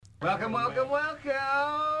Welcome, welcome,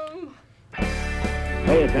 welcome.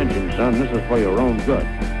 Pay attention, son. This is for your own good.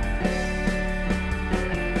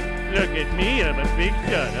 Look at me, I'm a big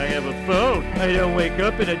shot. I have a phone. I don't wake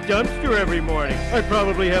up in a dumpster every morning. I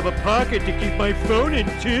probably have a pocket to keep my phone in,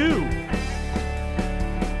 too.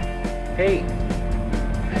 Hey,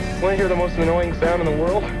 want to hear the most annoying sound in the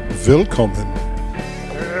world? Willkommen.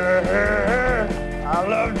 I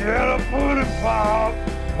love jello pudding pop.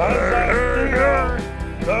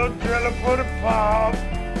 Love jello pudding pop.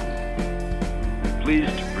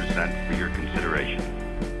 Pleased to present for your consideration.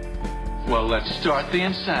 Well, let's start the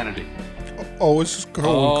insanity. Oh, this is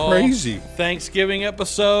going crazy. Thanksgiving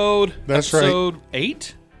episode. That's episode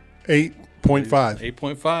right. 8? 8.5.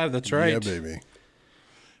 8.5, that's right. Yeah, baby.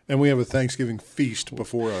 And we have a Thanksgiving feast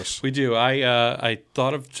before us. We do. I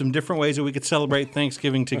thought of some different ways that we could celebrate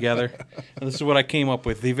Thanksgiving together. And this is what I came up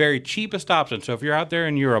with. The very cheapest option. So if you're out there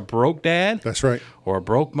and you're a broke dad. That's right. Or a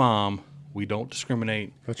broke mom, we don't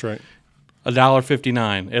discriminate. That's right.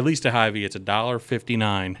 $1.59. At least a Hy-Vee, it's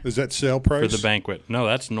 $1.59. Is that sale price? For the banquet. No,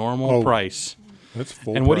 that's normal price. That's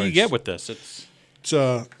full And price. what do you get with this? It's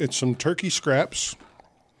some turkey scraps.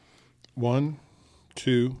 1,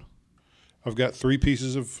 2. I've got 3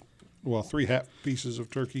 half pieces of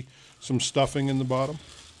turkey. Some stuffing in the bottom.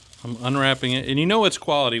 I'm unwrapping it. And you know it's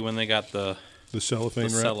quality when they got the cellophane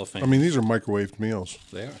wrap. Cellophane. I mean, these are microwaved meals.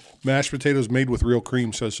 They are. Mashed potatoes made with real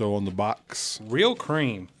cream says so on the box. Real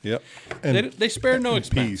cream. Yep. And they spare no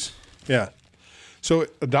expense. Peas. Yeah. So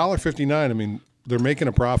 $1.59, I mean, they're making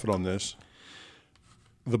a profit on this.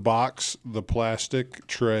 The box, the plastic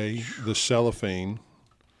tray, the cellophane.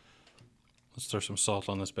 Let's throw some salt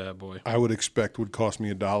on this bad boy. I would expect would cost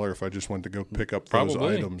me $1 if I just went to go pick up those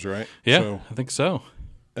items, right? Yeah, so, I think so.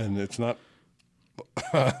 And it's not,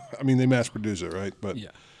 I mean, they mass produce it, right? But yeah,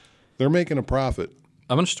 they're making a profit.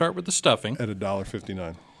 I'm going to start with the stuffing. At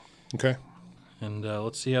 $1.59. Okay. And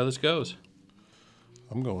let's see how this goes.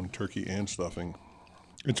 I'm going turkey and stuffing.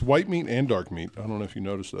 It's white meat and dark meat. I don't know if you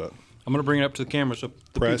noticed that. I'm going to bring it up to the camera so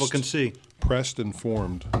the people can see. Pressed and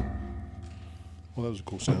formed. Well, that was a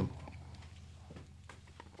cool sound.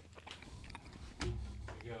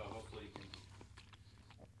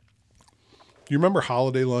 Do you remember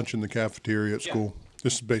holiday lunch in the cafeteria at school?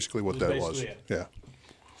 This is basically what that was. Yeah.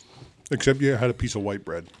 Except you had a piece of white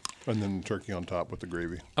bread and then turkey on top with the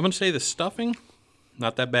gravy. I'm going to say the stuffing,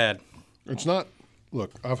 not that bad. It's not.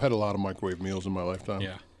 Look, I've had a lot of microwave meals in my lifetime.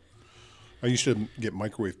 Yeah. I used to get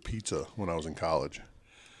microwave pizza when I was in college.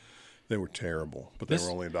 They were terrible, but they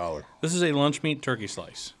were only $1. This is a lunch meat turkey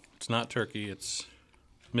slice. It's not turkey. It's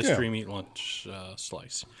mystery meat lunch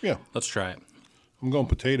slice. Yeah. Let's try it. I'm going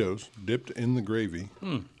potatoes dipped in the gravy.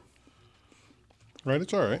 Right,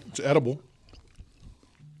 it's all right. It's edible.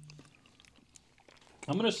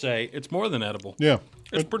 I'm going to say it's more than edible. Yeah.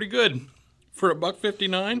 It's pretty good. For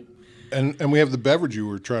 $1.59. And we have the beverage you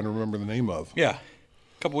were trying to remember the name of. Yeah.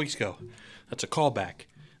 A couple weeks ago. That's a callback.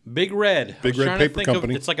 Big Red. Big Red Paper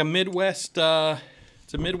Company. It's like a Midwest,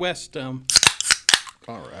 it's a Midwest. All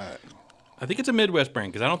right. I think it's a Midwest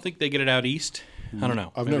brand because I don't think they get it out east. I don't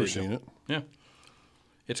know. I've never seen it. Yeah.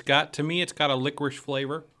 It's got a licorice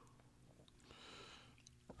flavor.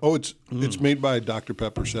 Oh, it's made by Dr.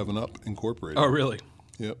 Pepper 7-Up Incorporated. Oh, really?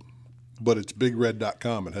 Yep. But it's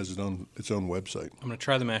bigred.com. It has its own website. I'm going to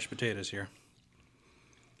try the mashed potatoes here.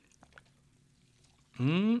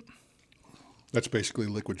 That's basically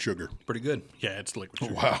liquid sugar. Pretty good. Yeah, it's liquid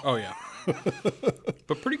sugar. Wow. Oh, yeah.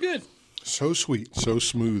 But pretty good. So sweet, so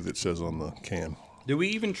smooth, it says on the can. Did we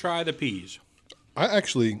even try the peas? I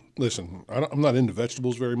actually, listen, I'm not into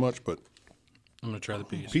vegetables very much, but I'm going to try the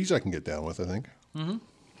peas. Peas I can get down with, I think. Mm-hmm.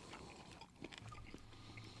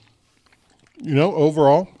 You know,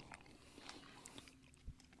 overall,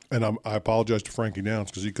 and I apologize to Frankie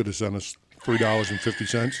Downs because he could have sent us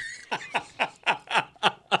 $3.50.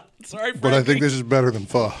 Sorry, Frankie. But I think this is better than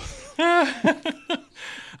pho.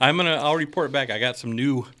 I'll report back. I got some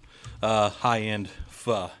new high-end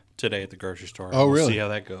pho today at the grocery store. Oh, we'll really? See how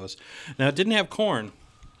that goes. Now, it didn't have corn,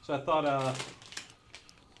 so I thought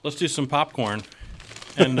let's do some popcorn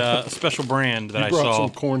and a special brand that I saw. You brought some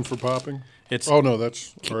corn for popping? No,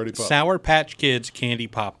 that's already popped. Sour Patch Kids candy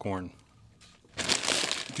popcorn.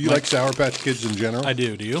 Do you like Sour Patch Kids in general? I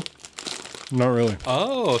do. Do you? Not really.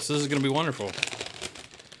 Oh, so this is going to be wonderful.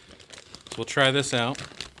 We'll try this out.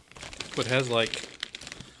 It has like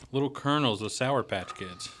little kernels of Sour Patch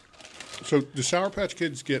Kids. So do Sour Patch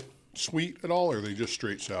Kids get sweet at all, or are they just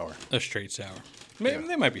straight sour? They're straight sour. Maybe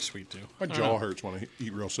they might be sweet too. My jaw hurts when I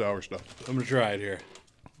eat real sour stuff. I'm going to try it here.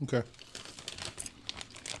 Okay.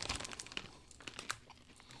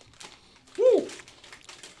 Woo!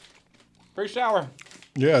 Very sour.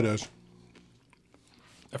 Yeah, it is.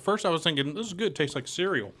 At first, I was thinking this is good. It tastes like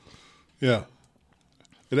cereal. Yeah.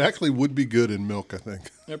 It actually would be good in milk, I think.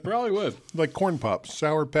 It probably would. Like corn pops,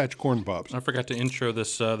 Sour Patch corn pops. I forgot to intro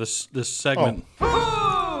this this segment.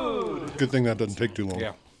 Good thing that doesn't take too long.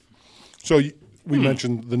 Yeah. So we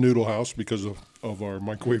mentioned the Noodle House because of our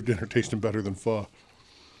microwave dinner tasting better than pho.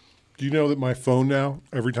 Do you know that my phone now,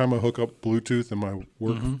 every time I hook up Bluetooth in my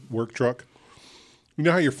work truck, you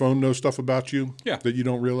know how your phone knows stuff about you that you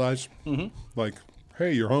don't realize? Mm-hmm. Like,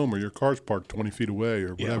 hey, you're home or your car's parked 20 feet away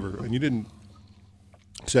or whatever. And you didn't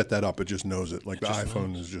set that up. It just knows it. Like the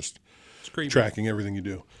iPhone is just tracking everything you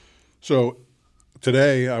do. So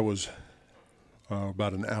today I was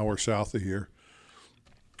about an hour south of here,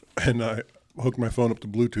 and I hooked my phone up to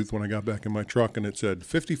Bluetooth when I got back in my truck, and it said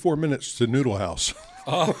 54 minutes to Noodle House.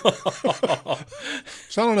 Oh.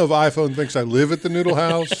 So I don't know if iPhone thinks I live at the Noodle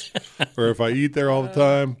House or if I eat there all the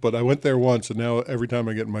time, but I went there once, and now every time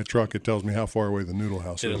I get in my truck, it tells me how far away the Noodle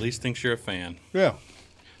House is. It at least thinks you're a fan. Yeah.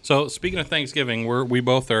 So speaking of Thanksgiving, we're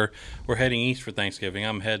heading east for Thanksgiving.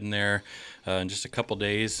 I'm heading there in just a couple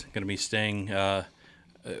days. Going to be staying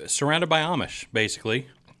surrounded by Amish, basically.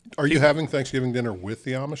 Are you having Thanksgiving dinner with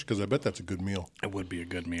the Amish? Because I bet that's a good meal. It would be a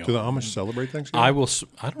good meal. Do the Amish celebrate Thanksgiving?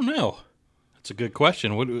 I don't know. That's a good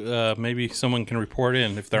question. Maybe someone can report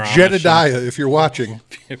in if they're Amish. Jedediah, if you're watching.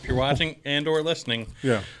 If you're watching and or listening,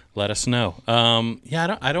 let us know.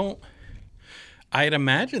 I don't. I'd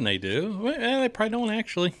imagine they do. Well, they probably don't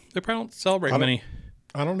actually. They probably don't celebrate many.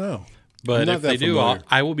 I don't know. But if they do,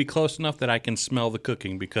 I will be close enough that I can smell the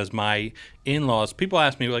cooking because my in-laws, people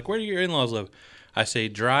ask me, like, where do your in-laws live? I say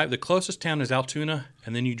the closest town is Altoona,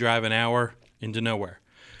 and then you drive an hour into nowhere.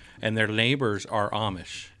 And their neighbors are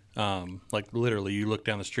Amish. Like, literally, you look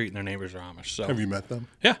down the street and their neighbors are Amish. So, have you met them?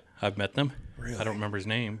 Yeah, I've met them. Really? I don't remember his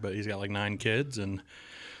name, but he's got like 9 kids, and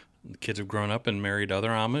the kids have grown up and married other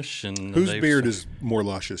Amish. And whose beard is more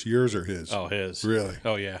luscious, yours or his? Oh, his. Really?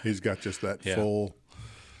 Oh, yeah. He's got just that full,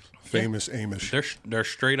 famous Amish. They're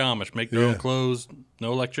straight Amish. Make their own clothes.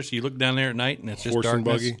 No electricity. You look down there at night, and it's just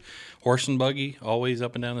darkness. Horse and buggy, always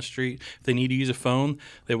up and down the street. If they need to use a phone,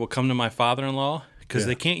 they will come to my father-in-law because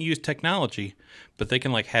they can't use technology, but they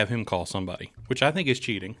can like have him call somebody, which I think is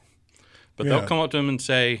cheating. But they'll come up to him and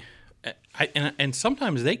say, and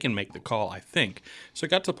sometimes they can make the call, I think. So it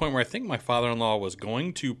got to the point where I think my father-in-law was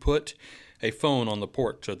going to put a phone on the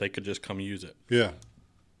porch so they could just come use it. Yeah.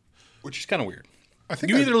 Which is kind of weird. I think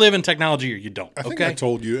you either live in technology or you don't. I think I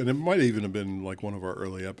told you, and it might even have been like one of our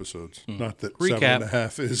early episodes. Not that Recap.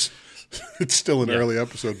 7.5 is, it's still an early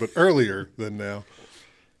episode, but earlier than now,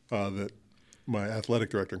 that my athletic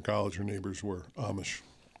director in college, her neighbors were Amish.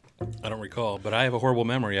 I don't recall, but I have a horrible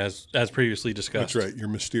memory as previously discussed. That's right, your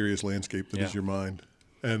mysterious landscape that is your mind.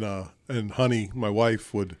 And Honey, my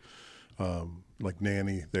wife, would like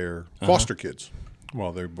nanny their foster kids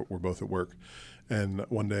while they were both at work. And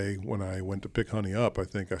one day when I went to pick Honey up, I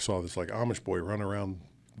think I saw this like Amish boy run around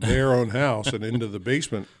their own house and into the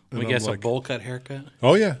basement. And guess like, a bowl cut haircut?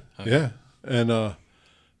 Oh yeah, yeah. And I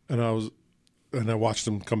watched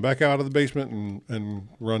him come back out of the basement and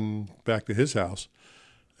run back to his house.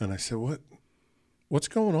 And I said, "What's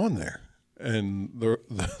going on there?" And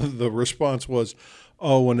the response was,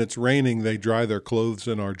 "Oh, when it's raining, they dry their clothes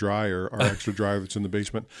in our dryer, our extra dryer that's in the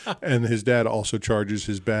basement. And his dad also charges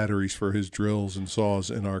his batteries for his drills and saws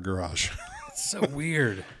in our garage." So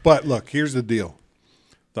weird. But look, here's the deal: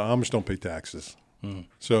 the Amish don't pay taxes.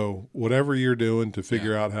 So whatever you're doing to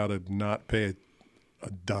figure out how to not pay a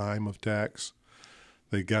dime of tax,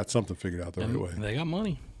 they got something figured out the right way. They got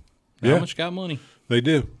money. The Amish got money. They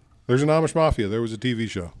do. There's an Amish Mafia. There was a TV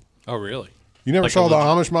show. Oh, really? You never saw the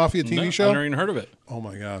Amish Mafia TV show? I've never even heard of it. Oh,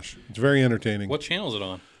 my gosh. It's very entertaining. What channel is it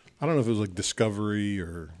on? I don't know if it was like Discovery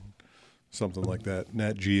or something like that.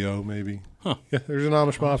 Nat Geo, maybe. Huh. Yeah, there's an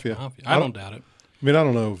Amish Mafia. I don't doubt it. I mean, I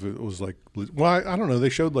don't know if it was like, well, I don't know. They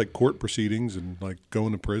showed like court proceedings and like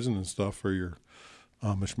going to prison and stuff for your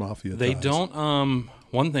Amish Mafia They ties. don't,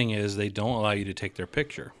 one thing is they don't allow you to take their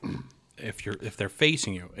picture. If they're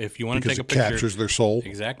facing you, if you want to take a picture, it captures their soul.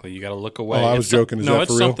 Exactly, you got to look away. Oh, I was joking. Is that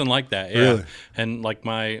it's for real? something like that. Yeah. Really? And like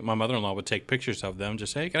my mother-in-law would take pictures of them.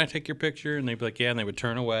 Just say, "Hey, can I take your picture?" And they'd be like, "Yeah," and they would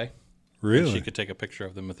turn away. Really? And she could take a picture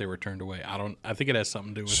of them if they were turned away. I think it has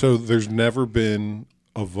something to do with. So there's never been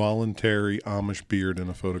a voluntary Amish beard in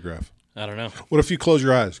a photograph. I don't know. What if you close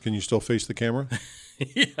your eyes? Can you still face the camera?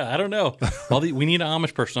 Yeah, I don't know. We need an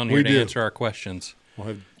Amish person on here to answer our questions.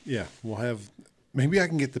 We'll have. Maybe I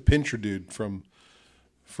can get the pincher dude from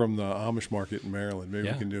the Amish market in Maryland.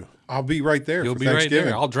 Maybe we can do. I'll be right there. You'll for be right Thanksgiving.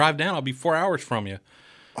 there. I'll drive down. I'll be 4 hours from you.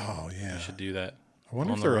 Oh yeah, We should do that. I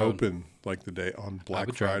wonder if they're open like the day on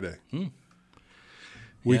Black Friday.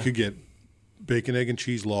 We could get bacon, egg, and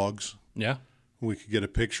cheese logs. Yeah. We could get a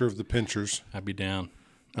picture of the pinchers. I'd be down.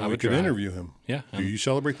 And we could interview him. Yeah. Do you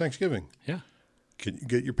celebrate Thanksgiving? Yeah. Can you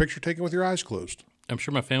get your picture taken with your eyes closed? I'm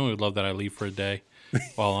sure my family would love that I leave for a day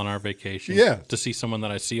while on our vacation. Yeah. To see someone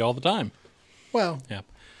that I see all the time. Well. Yeah.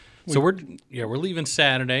 So we're leaving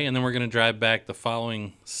Saturday, and then we're going to drive back the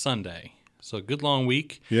following Sunday. So a good long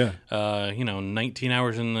week. Yeah. 19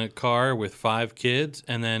 hours in the car with 5 kids,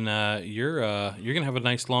 and then you're going to have a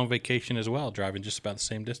nice long vacation as well, driving just about the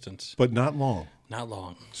same distance. But not long. Not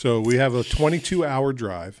long. So we have a 22-hour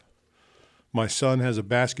drive. My son has a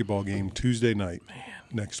basketball game Tuesday night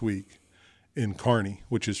next week in Kearney,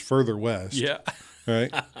 which is further west. Yeah.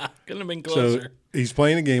 Right? Couldn't have been closer. So he's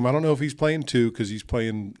playing a game. I don't know if he's playing 2 because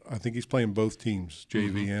I think he's playing both teams,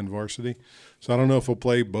 JV and varsity. So I don't know if he'll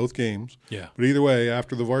play both games. Yeah. But either way,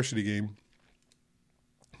 after the varsity game,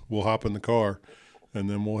 we'll hop in the car, and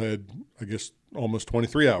then we'll head, I guess, almost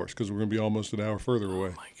 23 hours because we're going to be almost an hour further away.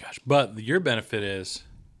 Oh, my gosh. But your benefit is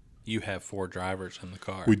you have 4 drivers in the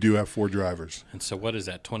car. We do have 4 drivers. And so what is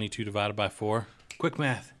that, 22 divided by 4? Quick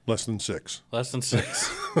math. Less than 6. Less than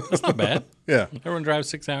 6. That's not bad. Yeah. Everyone drives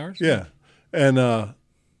 6 hours. Yeah. And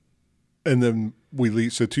then we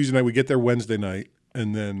leave. So Tuesday night, we get there Wednesday night,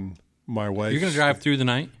 and then my wife. You're going to drive through the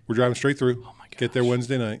night? We're driving straight through. Oh, my gosh. Get there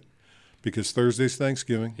Wednesday night because Thursday's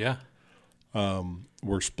Thanksgiving. Yeah.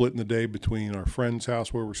 We're splitting the day between our friend's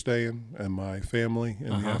house where we're staying and my family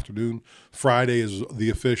in the afternoon. Friday is the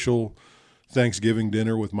official Thanksgiving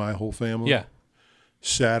dinner with my whole family. Yeah.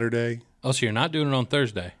 Saturday. Oh, so you're not doing it on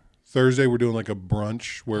Thursday? Thursday we're doing like a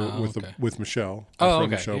brunch where with Michelle. My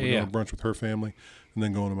friend Michelle. We're doing a brunch with her family and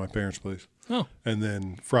then going to my parents' place. Oh. And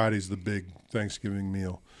then Friday's the big Thanksgiving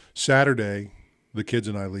meal. Saturday, the kids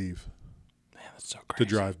and I leave. Man, that's so crazy. To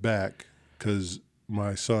drive back because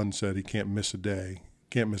my son said he can't miss a day,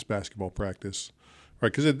 can't miss basketball practice,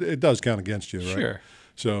 right? Because it does count against you, right? Sure.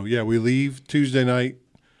 So, yeah, we leave Tuesday night,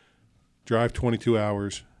 drive 22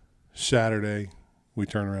 hours. Saturday, we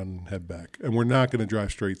turn around and head back. And we're not going to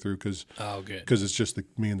drive straight through because it's just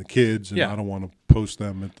me and the kids, and I don't want to post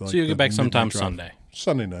them at So you'll get back sometime Sunday.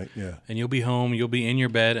 Sunday night, yeah. And you'll be home, you'll be in your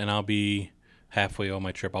bed, and I'll be halfway on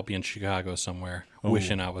my trip. I'll be in Chicago somewhere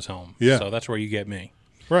wishing I was home. Yeah. So that's where you get me.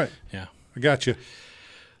 Right. Yeah. I got you.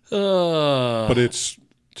 But it's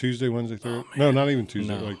Tuesday, Wednesday, Thursday. No, not even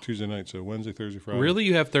Tuesday. No. Like Tuesday night. So Wednesday, Thursday, Friday. Really?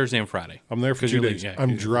 You have Thursday and Friday? I'm there for 2 days.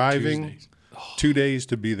 I'm driving 2 days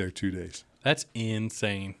to be there 2 days. That's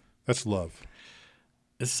insane. That's love.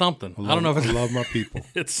 It's something. I don't know if it's I love my people.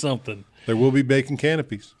 It's something. There will be bacon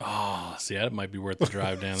canopies. Oh, see, that might be worth the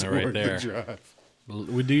drive down there, right worth there. the drive.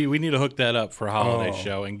 We need to hook that up for a holiday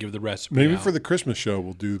show and give the recipe. Maybe out. for the Christmas show,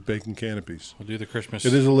 we'll do bacon canopies. We'll do the Christmas.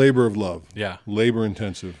 It is a labor of love. Yeah. Labor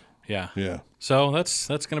intensive. Yeah. Yeah. So that's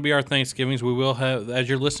going to be our Thanksgivings. We will have, as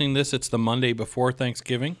you're listening to this, it's the Monday before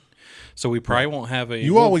Thanksgiving. So we probably won't have a.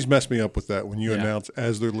 You always mess me up with that when you announce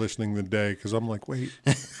as they're listening the day because I'm like, wait,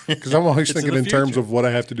 because I'm always thinking in terms of what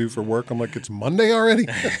I have to do for work. I'm like, it's Monday already.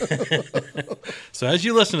 So as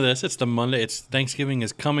you listen to this, it's the Monday. It's Thanksgiving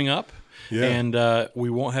is coming up, and we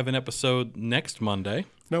won't have an episode next Monday.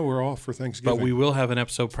 No, we're off for Thanksgiving, but we will have an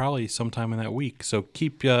episode probably sometime in that week. So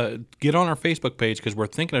get on our Facebook page because we're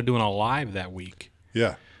thinking of doing a live that week.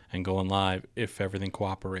 Yeah. And going live if everything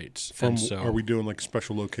cooperates. Are we doing like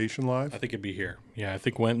special location live? I think it'd be here. Yeah, I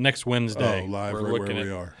think next Wednesday. Oh, live we're right looking where at,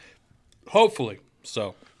 we are. Hopefully.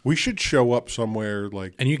 So we should show up somewhere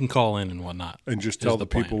like, and you can call in and whatnot, and just tell the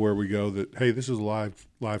people where we go that hey, this is a live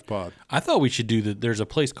pod. I thought we should do that. There's a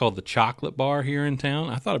place called the Chocolate Bar here in town.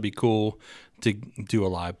 I thought it'd be cool to do a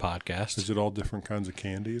live podcast. Is it all different kinds of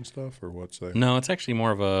candy and stuff, or what's there? No, it's actually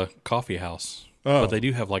more of a coffee house. Oh. But they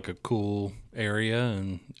do have like a cool area,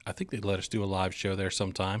 and I think they'd let us do a live show there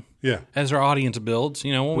sometime. Yeah. As our audience builds,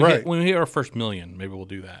 you know, when we hit our first million, maybe we'll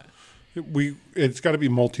do that. It's got to be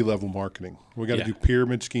multi-level marketing. We got to do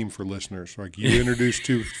pyramid scheme for listeners. Like you introduce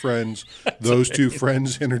 2 friends, those 2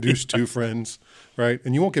 friends introduce 2 friends, right?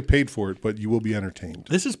 And you won't get paid for it, but you will be entertained.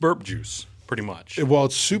 This is burp juice, pretty much. Well,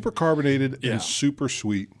 it's super carbonated and super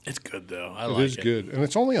sweet. It's good though. It is good, and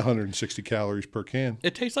it's only 160 calories per can.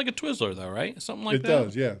 It tastes like a Twizzler, though, right? Something like that. It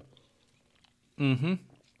does, yeah.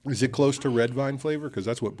 Mm-hmm. Is it close to red vine flavor? Because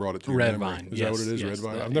that's what brought it to red memory. vine. Is that what it is? Red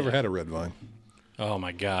vine. I've never had a red vine. Oh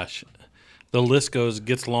my gosh, the list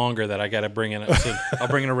gets longer that I got to bring in. So I'll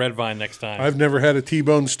bring in a red vine next time. I've never had a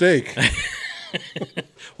T-bone steak. Do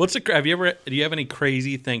you have any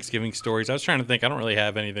crazy Thanksgiving stories? I was trying to think. I don't really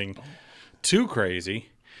have anything too crazy.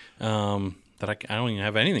 I don't even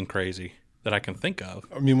have anything crazy that I can think of.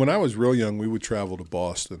 I mean, when I was real young, we would travel to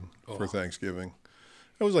Boston for Thanksgiving.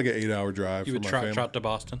 It was like an 8-hour drive. You would for my family. trot to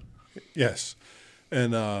Boston? Yes.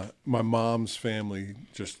 And my mom's family,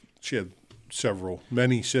 she had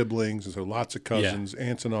many siblings, and so lots of cousins,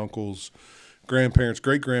 aunts and uncles, grandparents,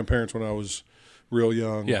 great-grandparents when I was real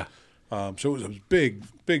young. Yeah. So it was a big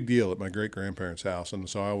deal at my great-grandparents' house. And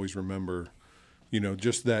so I always remember,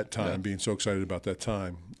 just that time, being so excited about that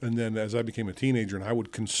time. And then as I became a teenager, and I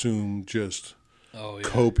would consume just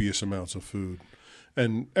copious amounts of food.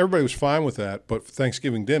 And everybody was fine with that, but for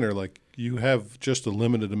Thanksgiving dinner, like, you have just a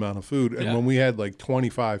limited amount of food. And when we had like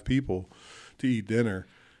 25 people to eat dinner,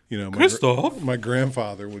 my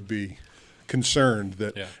grandfather would be concerned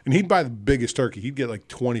that, and he'd buy the biggest turkey. He'd get like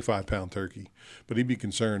 25-pound turkey, but he'd be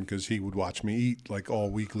concerned because he would watch me eat like all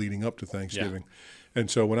week leading up to Thanksgiving.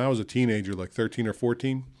 And so when I was a teenager, like 13 or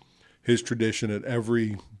 14, his tradition at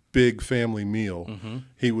every big family meal,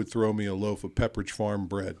 he would throw me a loaf of Pepperidge Farm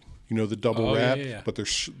bread. The double wrap, but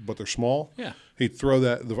they're small. Yeah, he'd throw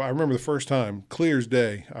that. I remember the first time, clear as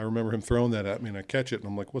day. I remember him throwing that at me, and I catch it, and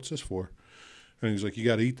I'm like, "What's this for?" And he's like, "You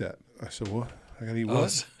got to eat that." I said, "What? I got to eat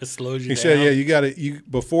what?" It slows you down. He said, "Yeah, you got to.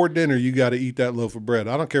 Before dinner, you got to eat that loaf of bread.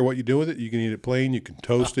 I don't care what you do with it. You can eat it plain. You can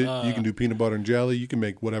toast it. You can do peanut butter and jelly. You can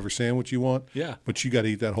make whatever sandwich you want. Yeah, but you got to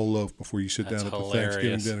eat that whole loaf before you sit down at the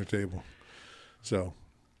Thanksgiving dinner table." So,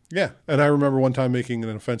 yeah, and I remember one time making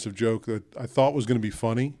an offensive joke that I thought was going to be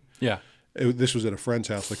funny. Yeah. This was at a friend's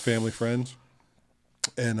house, like family friends,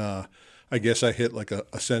 and I guess I hit like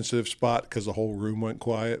a sensitive spot because the whole room went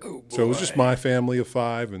quiet. So it was just my family of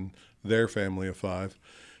 5 and their family of 5,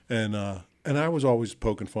 and I was always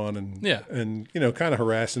poking fun and kind of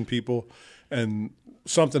harassing people. And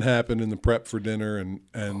something happened in the prep for dinner,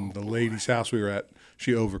 and the lady's house we were at,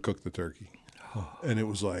 she overcooked the turkey. And it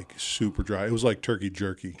was like super dry. It was like turkey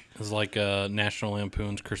jerky. It was like National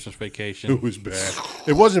Lampoon's Christmas Vacation. It was bad.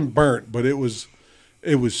 It wasn't burnt, but it was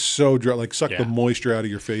so dry, like sucked the moisture out of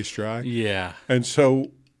your face dry. Yeah. And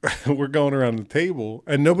so we're going around the table,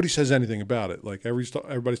 and nobody says anything about it. Like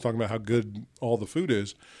everybody's talking about how good all the food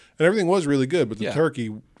is, and everything was really good, but the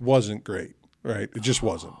turkey wasn't great. Right? It just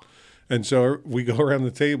wasn't. And so we go around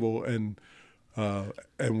the table, and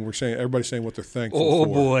we're saying, everybody's saying what they're thankful for.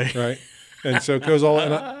 Oh boy! Right? And so it goes all,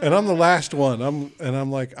 and I'm the last one. I'm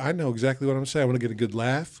like, I know exactly what I'm saying. I want to get a good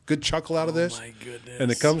laugh, good chuckle out of this. Oh my goodness! And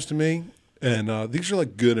it comes to me, and these are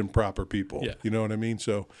like good and proper people. Yeah. You know what I mean?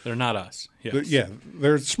 So they're not us. Yes.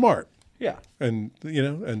 They're smart. Yeah. And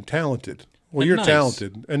and talented. Well, and you're nice.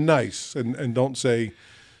 Talented and nice, and don't say,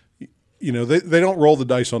 they don't roll the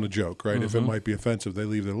dice on a joke, right? If it might be offensive, they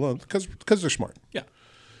leave it alone because they're smart. Yeah.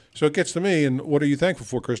 So it gets to me, and what are you thankful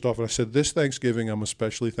for, Christoph? And I said, this Thanksgiving, I'm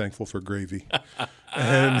especially thankful for gravy.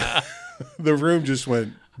 And the room just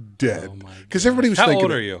went dead. Because everybody was thinking. How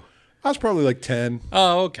old are you? I was probably like 10.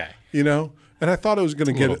 Oh, okay. And I thought I was going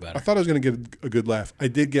to get a good laugh. I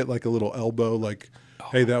did get like a little elbow, like,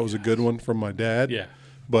 hey, that was a good one from my dad. Yeah.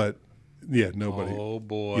 But, nobody. Oh,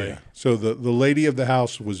 boy. Yeah. So the lady of the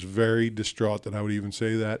house was very distraught that I would even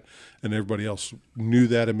say that, and everybody else knew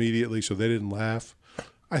that immediately, so they didn't laugh.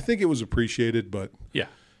 I think it was appreciated, but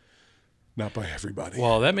not by everybody.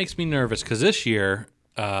 Well, that makes me nervous because this year,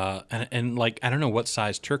 and like I don't know what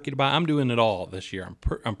size turkey to buy. I'm doing it all this year.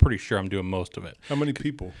 I'm pretty sure I'm doing most of it. How many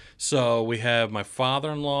people? So we have my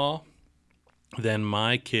father-in-law, then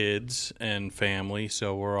my kids and family.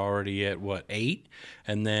 So we're already at 8,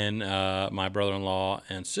 and then my brother-in-law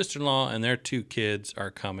and sister-in-law and their 2 kids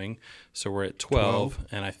are coming. So we're at 12.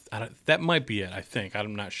 And that might be it. I think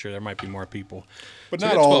I'm not sure. There might be more people, but so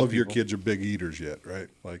not all of your kids are big eaters yet, right?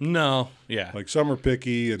 Like no, yeah. Like some are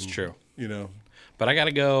picky, and it's true. But I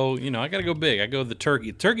gotta go. I gotta go big. I go the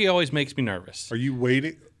turkey. Turkey always makes me nervous. Are you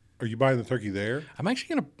waiting? Are you buying the turkey there? I'm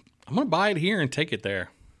actually gonna buy it here and take it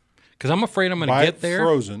there. Because I'm afraid I'm going to get there.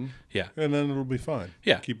 Frozen. Yeah. And then it'll be fine.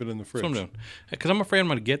 Yeah. Keep it in the fridge. That's what I'm doing. Because I'm afraid I'm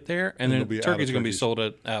going to get there, and then turkeys are going to be sold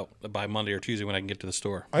out by Monday or Tuesday when I can get to the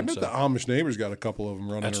store. I bet the Amish neighbors got a couple of them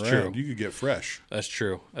running around. True. You could get fresh. That's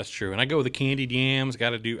true. And I go with the candied yams. I got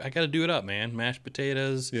to do it up, man. Mashed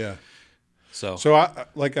potatoes. Yeah. So I,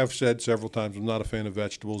 like I've said several times, I'm not a fan of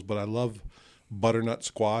vegetables, but I love butternut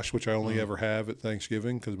squash, which I only ever have at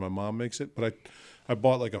Thanksgiving because my mom makes it. But I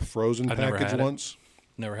bought like a frozen package once.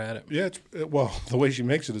 Never had it. Yeah, the way she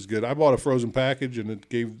makes it is good. I bought a frozen package, and it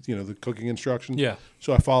gave the cooking instructions. Yeah.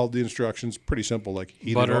 So I followed the instructions. Pretty simple, like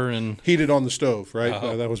heat it on the stove,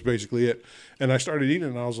 right? That was basically it. And I started eating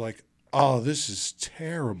it, and I was like, "Oh, this is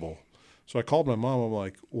terrible." So I called my mom. I'm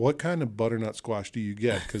like, "What kind of butternut squash do you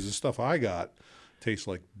get? Because the stuff I got tastes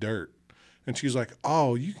like dirt." And she's like,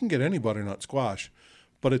 "Oh, you can get any butternut squash,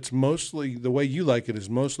 but it's mostly the way you like it is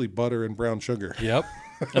mostly butter and brown sugar. Yep.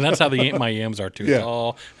 And that's how my yams are too. Yeah. It's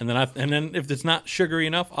all, and then if it's not sugary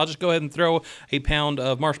enough, I'll just go ahead and throw a pound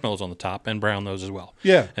of marshmallows on the top and brown those as well.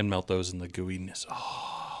 Yeah. And melt those in the gooiness.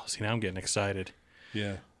 Oh, see, now I'm getting excited.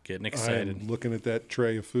 Yeah. Getting excited. I'm looking at that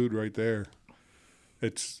tray of food right there.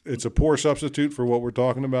 It's a poor substitute for what we're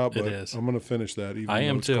talking about, but It is. I'm going to finish that. Even I though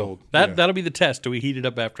am it's too. Cold. That'll be the test. Do we heat it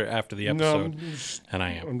up after the episode? No, and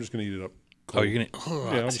I am. I'm just going to eat it up. Oh, Cold. you're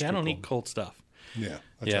gonna? Yeah, I'll See, just I do don't cold. eat cold stuff. Yeah,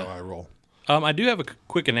 that's Yeah. how I roll. I do have a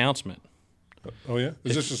quick announcement. Oh yeah,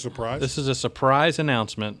 is this a surprise? This is a surprise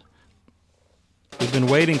announcement. We've been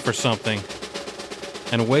waiting for something,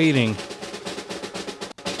 and waiting,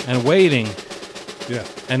 and waiting, yeah.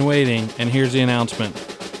 and waiting, and here's the announcement.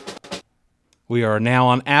 We are now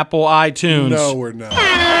on Apple iTunes. No, we're not.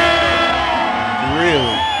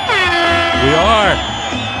 Really? We are.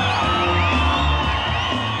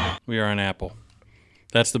 We are on Apple.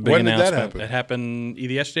 That's the big When did that announcement. happen? It happened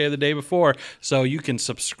either yesterday or the day before. So you can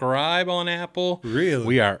subscribe on Apple. Really?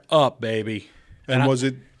 We are up, baby. And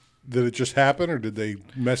did it just happen, or did they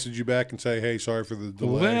message you back and say, "Hey, sorry for the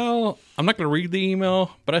delay"? Well, I'm not going to read the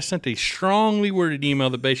email, but I sent a strongly worded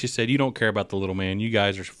email that basically said, "You don't care about the little man. You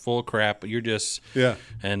guys are full of crap. You're just..." Yeah.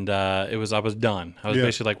 And I was done. I was Yeah.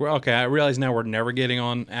 basically like, "Well, okay. I realize now we're never getting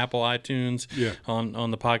on Apple iTunes Yeah.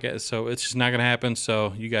 on the podcast, so it's just not going to happen.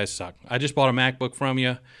 So you guys suck. I just bought a MacBook from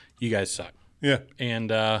you. You guys suck." Yeah.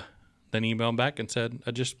 And then emailed back and said,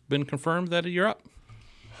 "I just been confirmed that you're up."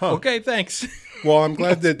 Okay, thanks. Well, I'm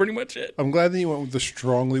glad That's that pretty much it. I'm glad that you went with the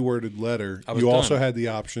strongly worded letter. I was You also done. had the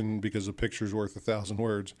option, because a picture's worth 1,000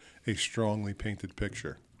 words, a strongly painted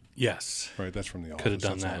picture. Yes. Right, that's from the office. Could have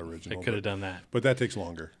done That's that. not original, It could have done that. But that takes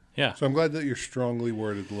longer. Yeah. So I'm glad that your strongly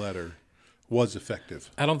worded letter was effective.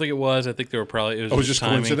 I don't think it was. I think they were probably. It was just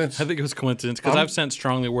timing. coincidence? I think it was coincidence because I've sent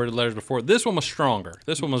strongly worded letters before. This one was stronger.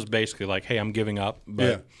 This one was basically like, "Hey, I'm giving up." But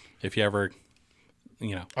Yeah. if you ever,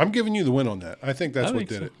 I'm giving you the win on that. I think that's I what think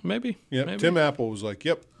did so. it. Maybe. Yeah. Maybe. Tim Apple was like,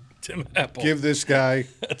 "Yep, Tim Apple. give this guy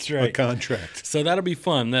That's a right. contract." So that'll be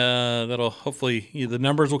fun. That'll hopefully the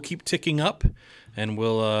numbers will keep ticking up, and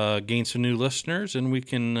we'll gain some new listeners, and we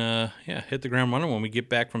can hit the ground running when we get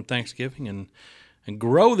back from Thanksgiving and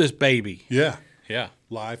grow this baby. Yeah. Yeah.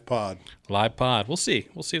 Live pod. Live pod. We'll see.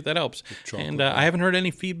 We'll see if that helps. chocolate And pod. I haven't heard any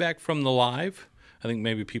feedback from the live. I think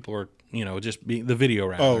maybe people are, just being the video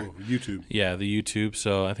rather. Oh, YouTube. Yeah, the YouTube.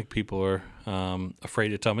 So I think people are afraid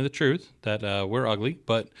to tell me the truth that we're ugly.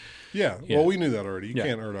 But Yeah. Yeah. Well, we knew that already. You Yeah.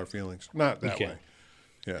 can't hurt our feelings. Not that way. can't.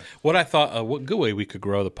 Yeah. what I thought, what good way we could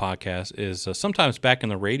grow the podcast is sometimes back in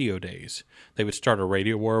the radio days, they would start a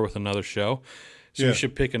radio war with another show. So Yeah. we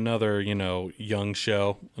should pick another, young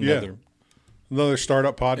show, Yeah. Another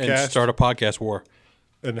startup podcast. and start a podcast war.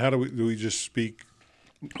 And how do we just speak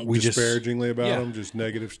We disparagingly about yeah. them? Just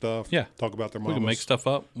negative stuff? Yeah. Talk about their We mamas? can make stuff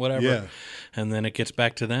up, whatever. Yeah. And then it gets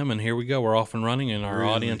back to them, and here we go. We're off and running, and our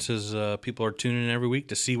audiences, people are tuning in every week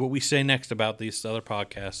to see what we say next about these other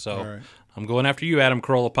podcasts. So All right. I'm going after you, Adam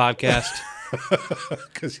Carolla podcast.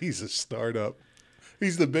 Because he's a startup.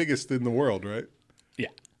 He's the biggest in the world, right? Yeah.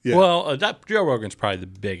 Yeah. Well, Joe Rogan's probably the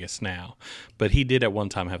biggest now, but he did at one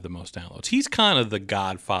time have the most downloads. He's kind of the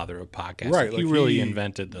godfather of podcasting. Right, He like really he-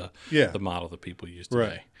 invented the model that people use today.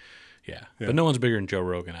 Right. Yeah. But no one's bigger than Joe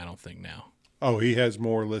Rogan, I don't think, now. Oh, he has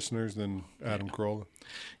more listeners than Adam Carolla.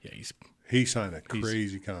 Yeah, He signed a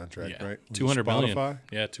crazy contract, yeah. right? With 200 million. Spotify?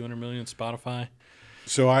 Yeah, 200 million Spotify.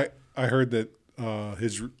 So I heard that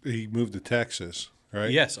he moved to Texas, right?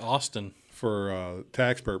 Yes, Austin. For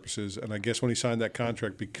tax purposes, and I guess when he signed that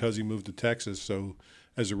contract, because he moved to Texas, so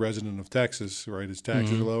as a resident of Texas, right, his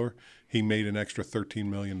taxes Mm-hmm. are lower. He made an extra $13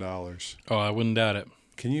 million. Oh, I wouldn't doubt it.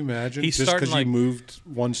 Can you imagine? He's Just starting because like- you moved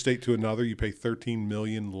one state to another, you pay $13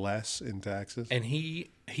 million less in taxes. And he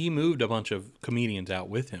moved a bunch of comedians out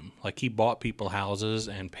with him. Like he bought people houses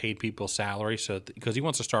and paid people salary because he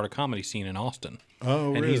wants to start a comedy scene in Austin.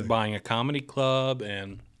 Oh, and really? he's buying a comedy club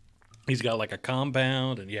and he's got like a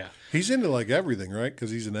compound and He's into like everything, right?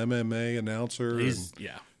 Because he's an MMA announcer.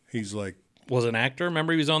 He's like, was an actor.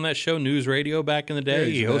 Remember he was on that show News Radio back in the day. Yeah,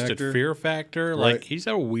 he's he an hosted actor. Fear Factor. Right. Like he's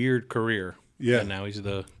had a weird career. Yeah. And now he's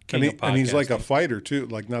the king of podcasting. and he's like a fighter too.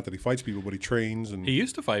 Like, not that he fights people, but he trains and He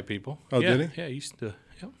used to fight people. Oh, yeah, did he? Yeah, he used to.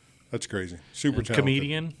 Yep. that's crazy. Super And talented.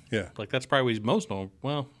 comedian. Yeah. Like that's probably what he's most known.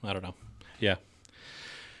 Well, I don't know. Yeah.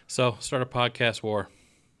 So start a podcast war.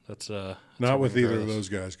 That's Not how with we either grow of this. those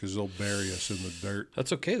guys, because they'll bury us in the dirt.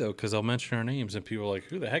 That's okay though, because they'll mention our names and people are like,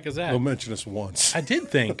 "Who the heck is that?" They'll mention us once. I did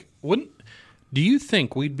think. Do you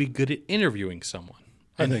think we'd be good at interviewing someone?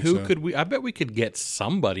 And think who so. could we? I bet we could get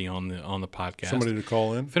somebody on the podcast. Somebody to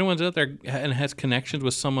call in. If anyone's out there and has connections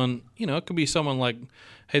with someone, it could be someone like,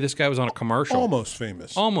 hey, this guy was on a commercial. Almost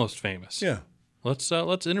famous. Almost famous. Yeah. Let's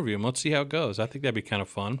interview him. Let's see how it goes. I think that'd be kind of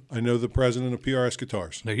fun. I know the president of PRS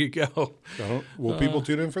Guitars. There you go. Will people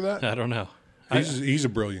tune in for that? I don't know. He's a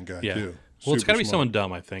brilliant guy, Yeah. too. Well, it's got to be Super someone smart.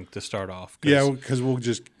 dumb, I think, to start off. Yeah, because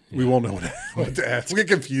we won't know what to ask. We get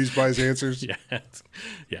confused by his answers. Yeah. Yeah.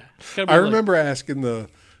 It's gotta be I like- remember asking the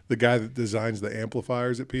guy that designs the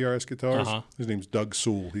amplifiers at PRS Guitars. Uh-huh. His name's Doug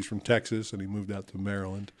Sewell. He's from Texas, and he moved out to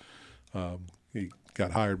Maryland. He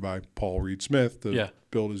got hired by Paul Reed Smith to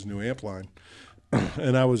build his new amp line.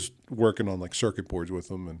 And I was working on like circuit boards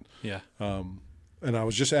with him, and I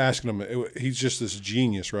was just asking him. He's just this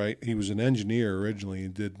genius, right? He was an engineer originally.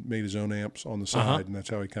 He made his own amps on the side, and that's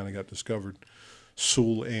how he kind of got discovered.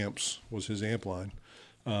 Sewell Amps was his amp line,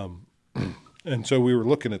 and so we were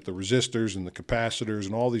looking at the resistors and the capacitors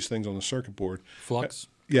and all these things on the circuit board. Flux.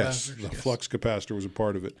 Yes, the flux capacitor was a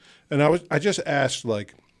part of it, and I just asked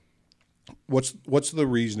like, what's the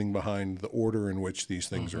reasoning behind the order in which these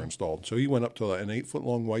things are installed? So he went up to an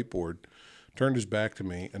 8-foot-long whiteboard, turned his back to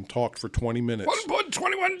me, and talked for 20 minutes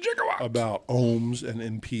 1.21 gigawatts. about ohms and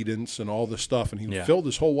impedance and all this stuff. And he filled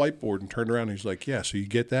his whole whiteboard and turned around and he's like, yeah, so you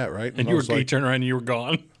get that, right? And you turned around and you were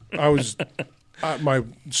gone. I was my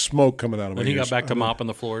smoke coming out of my And he ears. got back to mopping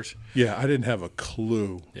the floors. Yeah, I didn't have a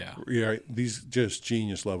clue. Yeah. These just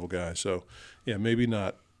genius level guys. So, yeah, maybe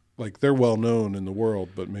not. Like, they're well known in the world,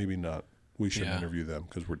 but maybe not. We should interview them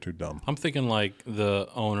because we're too dumb. I'm thinking like the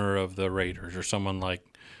owner of the Raiders or someone like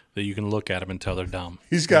that you can look at them and tell they're dumb.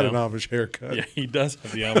 He's got an Amish haircut. Yeah, he does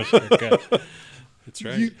have the Amish haircut. That's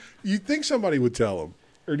right. You think somebody would tell him?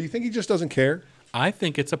 Or do you think he just doesn't care? I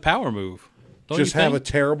think it's a power move. Don't Just you have a think?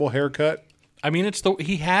 terrible haircut? I mean,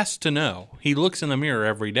 he has to know. He looks in the mirror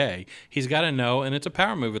every day. He's got to know, and it's a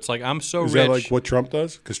power move. It's like, I'm so Is rich. that like what Trump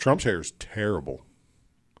does? Because Trump's hair is terrible.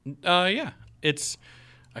 Yeah. It's,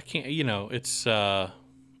 it's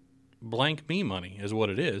blank me money is what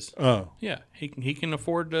it is. Oh. Yeah. He can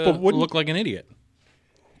afford to look like an idiot.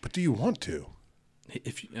 But do you want to?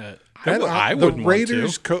 If I wouldn't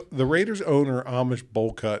Raiders, want to. the Raiders owner Amish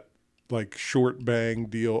bowl cut, like short bang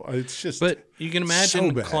deal. It's just But you can imagine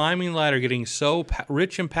so bad climbing ladder, getting so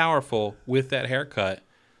rich and powerful with that haircut,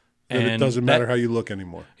 that it doesn't matter how you look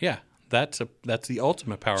anymore. Yeah, that's the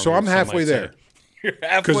ultimate power. So move, I'm some halfway might say. there. You're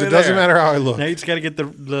halfway Because it doesn't matter how I look. Now you just got to get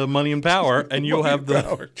the money and power, and you'll have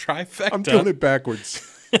the trifecta. I'm doing it backwards.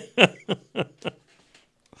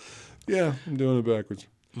 Yeah, I'm doing it backwards.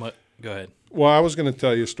 What? Go ahead. Well, I was going to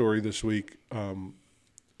tell you a story this week.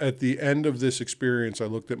 At the end of this experience, I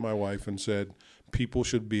looked at my wife and said, people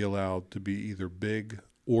should be allowed to be either big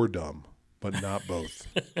or dumb, but not both.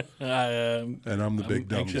 And I'm the big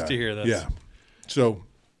dumb guy. Anxious to hear that. Yeah. So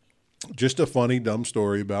just a funny, dumb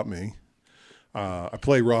story about me. I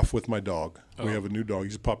play rough with my dog. Oh. We have a new dog.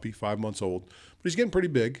 He's a puppy, 5 months old, but he's getting pretty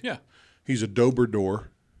big. Yeah. He's a Doberman.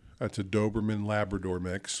 That's a Doberman Labrador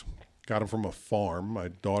mix. Got him from a farm. My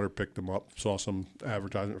daughter picked him up, saw some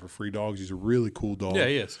advertisement for free dogs. He's a really cool dog. Yeah,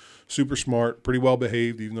 he is. Super smart, pretty well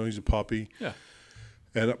behaved, even though he's a puppy. Yeah.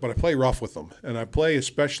 But I play rough with him. And I play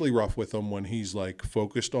especially rough with him when he's like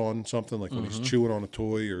focused on something, like when he's chewing on a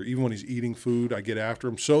toy or even when he's eating food. I get after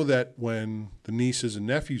him so that when the nieces and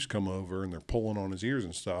nephews come over and they're pulling on his ears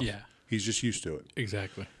and stuff, he's just used to it.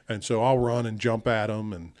 Exactly. And so I'll run and jump at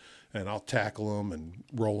him and I'll tackle him and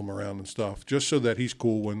roll him around and stuff just so that he's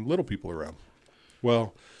cool when little people are around.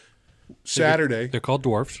 Well, Saturday. They're called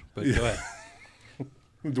dwarfs, but go ahead.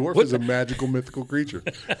 Dwarf is a magical, mythical creature.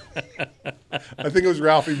 I think it was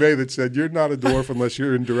Ralphie May that said, you're not a dwarf unless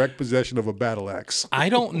you're in direct possession of a battle axe. I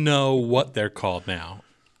don't know what they're called now.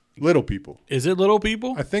 Little people. Is it Little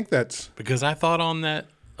People? I think that's... Because I thought on that...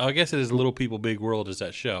 I guess it is Little People, Big World is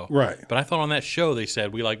that show. Right. But I thought on that show they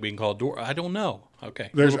said we like being called dwarf. I don't know.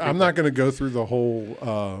 Okay. I'm not going to go through the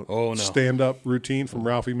whole stand-up routine from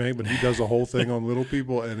Ralphie May, but he does a whole thing on Little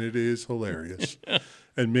People, and it is hilarious.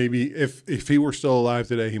 And maybe if he were still alive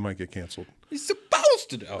today, he might get canceled. He's supposed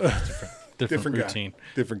to. Oh, different routine. Guy.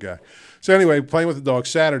 Different guy. So anyway, playing with the dog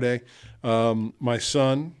Saturday, my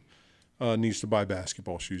son needs to buy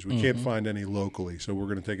basketball shoes. We can't find any locally, so we're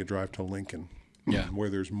going to take a drive to Lincoln,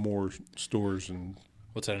 where there's more stores and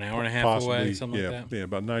what's that, an hour and a half away, something like that? Yeah,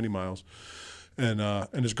 about 90 miles. And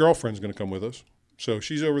his girlfriend's going to come with us. So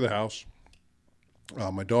she's over the house.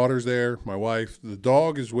 My daughter's there, my wife. The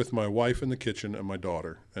dog is with my wife in the kitchen and my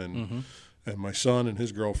daughter. And my son and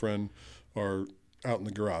his girlfriend are out in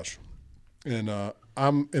the garage. And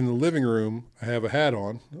I'm in the living room. I have a hat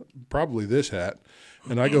on, probably this hat.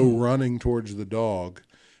 And I go running towards the dog.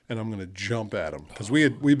 and I'm going to jump at him because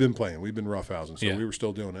we've been playing. We've been roughhousing, so we were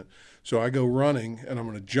still doing it. So I go running, and I'm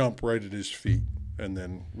going to jump right at his feet and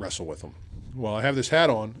then wrestle with him. Well, I have this hat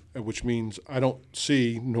on, which means I don't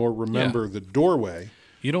see nor remember the doorway.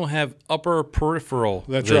 You don't have upper peripheral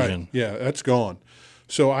That's vision. right. Yeah, that's gone.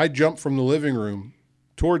 So I jump from the living room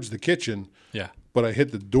towards the kitchen, but I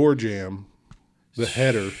hit the door jamb, the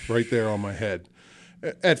header right there on my head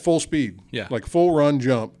at full speed, like full run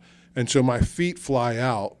jump. And so my feet fly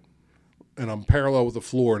out, and I'm parallel with the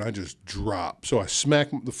floor, and I just drop. So I smack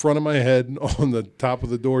the front of my head on the top of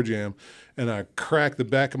the door jamb, and I crack the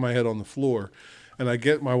back of my head on the floor.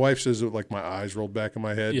 And my wife says that like my eyes rolled back in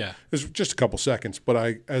my head. Yeah. It's just a couple seconds, but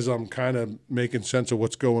as I'm kind of making sense of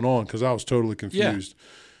what's going on, because I was totally confused,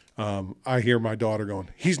 I hear my daughter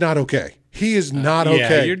going, "He's not okay. He is not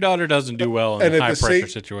okay." Yeah, your daughter doesn't do well in high-pressure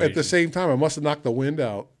situations. At the same time, I must have knocked the wind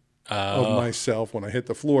out of myself when I hit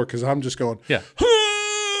the floor, because I'm just going,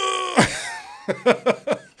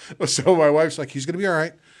 So my wife's like, "He's going to be all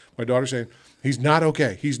right." My daughter's saying, "He's not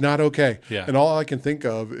okay. He's not okay." Yeah. And all I can think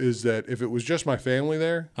of is that if it was just my family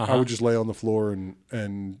there, I would just lay on the floor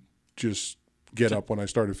and just get up when I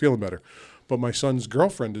started feeling better. But my son's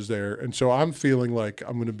girlfriend is there, and so I'm feeling like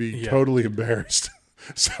I'm going to be totally embarrassed.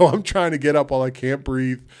 So I'm trying to get up while I can't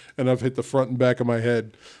breathe, and I've hit the front and back of my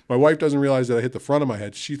head. My wife doesn't realize that I hit the front of my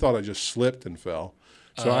head. She thought I just slipped and fell.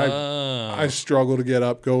 So I struggle to get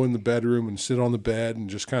up, go in the bedroom, and sit on the bed and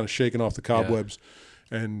just kind of shaking off the cobwebs.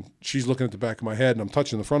 And she's looking at the back of my head, and I'm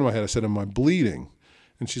touching the front of my head. I said, "Am I bleeding?"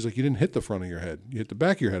 And she's like, "You didn't hit the front of your head. You hit the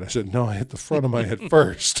back of your head." I said, "No, I hit the front of my head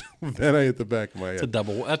first. Then I hit the back of my head."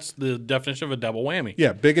 That's the definition of a double whammy.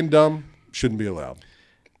 Yeah, big and dumb shouldn't be allowed.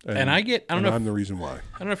 And I'm the reason why.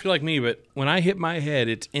 I don't know if you're like me, but when I hit my head,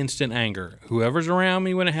 it's instant anger. Whoever's around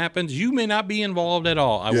me when it happens, you may not be involved at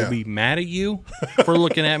all. I will be mad at you for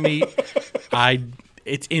looking at me.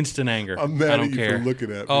 It's instant anger. I'm mad I don't at you care. for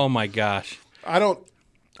looking at me. Oh my gosh. I don't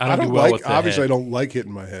do well with the obviously head. I don't like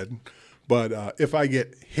hitting my head, but if I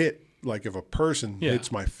get hit, like if a person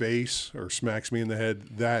hits my face or smacks me in the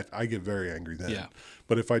head, that I get very angry then. Yeah.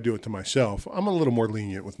 But if I do it to myself, I'm a little more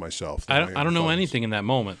lenient with myself. I don't know anything in that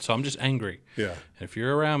moment, so I'm just angry. Yeah. And if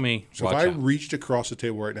you're around me, so watch if I out. reached across the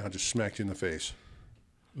table right now and just smacked you in the face,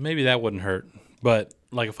 maybe that wouldn't hurt. But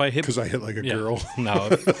like if I hit, because I hit like a girl, no,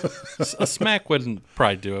 a smack wouldn't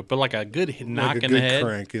probably do it. But like a good knock like a in good the head,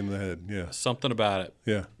 crank in the head, yeah, something about it.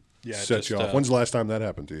 Yeah, set you off. When's the last time that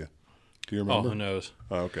happened to you? Do you remember? Oh, who knows?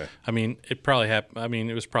 Oh, okay. I mean, it probably happened. I mean,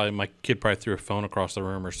 it was probably my kid probably threw a phone across the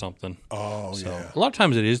room or something. Oh, so, yeah. A lot of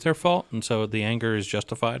times it is their fault, and so the anger is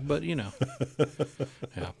justified. But yeah,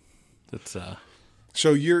 it's.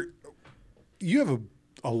 So you have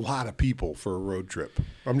a lot of people for a road trip.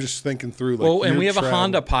 I'm just thinking through. Like, and we have a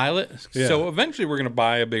Honda Pilot, Yeah. so eventually we're going to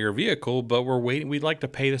buy a bigger vehicle. But we're waiting. We'd like to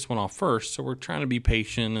pay this one off first, so we're trying to be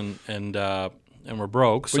patient and we're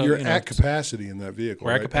broke. But so you're at capacity in that vehicle.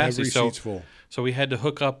 We're right? at capacity, Every seat's full. So we had to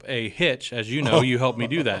hook up a hitch, as you know. You helped me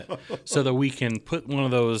do that, so that we can put one of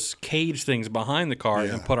those cage things behind the car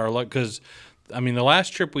and put our luggage. Because I mean, the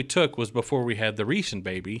last trip we took was before we had the recent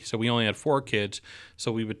baby, so we only had 4 kids.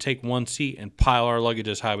 So we would take one seat and pile our luggage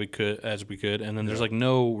as high as we could, and then there's like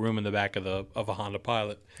no room in the back of a Honda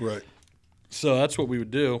Pilot. Right. So that's what we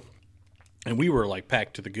would do. And we were like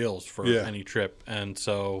packed to the gills for any trip. And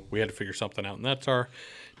so we had to figure something out. And that's our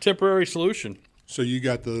temporary solution. So you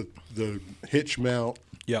got the hitch mount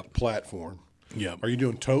platform. Yeah. Are you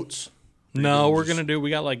doing totes? No, we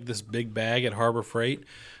got like this big bag at Harbor Freight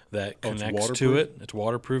that connects to it. It's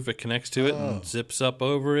waterproof. It connects to it and zips up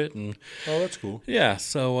over it. And oh, that's cool. Yeah.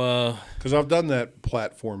 So because I've done that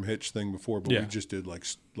platform hitch thing before, but we just did like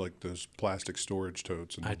those plastic storage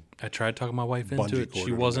totes. And I tried talking my wife into it.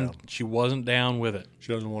 Bungee She wasn't down with it.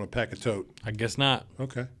 She doesn't want to pack a tote. I guess not.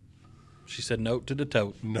 Okay. She said note to the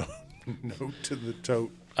tote. No to the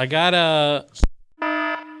tote. I got a.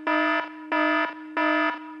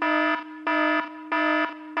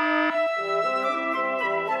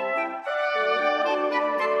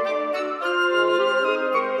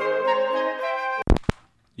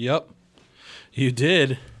 Yep, you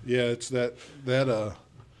did. Yeah, it's that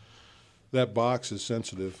box is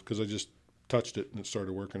sensitive because I just touched it and it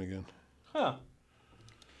started working again. Huh.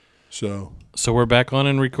 So we're back on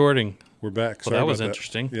and recording. We're back. Well, that was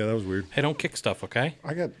interesting. Yeah, that was weird. Hey, don't kick stuff, okay?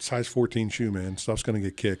 I got size 14 shoe, man. Stuff's gonna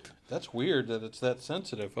get kicked. That's weird that it's that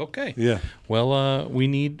sensitive. Okay. Yeah. Well, we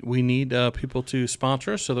need people to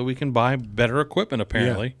sponsor us so that we can buy better equipment.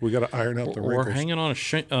 Apparently, yeah, we got to iron out the wrinkles. We're hanging on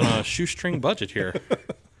a shoestring budget here.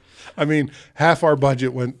 I mean, half our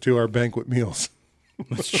budget went to our banquet meals.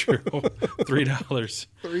 That's true. $3.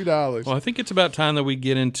 $3. Well, I think it's about time that we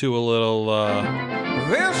get into a little.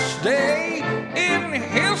 This day in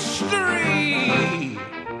history.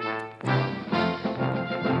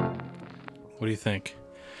 What do you think?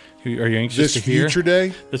 Are you anxious This to hear? future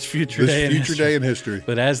day? This future day in history. Day in history.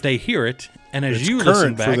 But as they hear it, and as It's you listen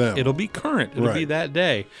current for back, them. it'll be current. It'll be Right. that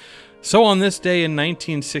day. So on this day in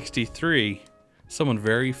 1963, someone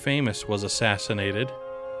very famous was assassinated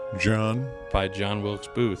John. by John Wilkes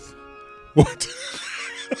Booth. What?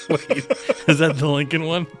 Wait, is that the Lincoln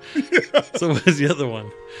one? Yeah. So what is the other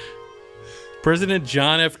one? President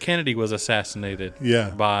John F. Kennedy was assassinated.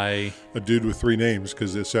 Yeah. By a dude with 3 names,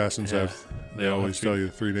 because the assassins Yeah. have. They They all always have tell you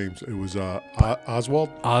 3 names. It was Oswald.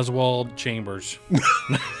 Oswald Chambers.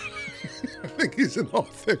 I think he's an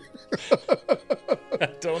author. I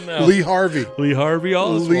don't know. Lee Harvey. Lee Harvey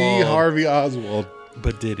Oswald. Lee Harvey Oswald.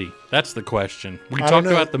 But did he? That's the question. We I talked don't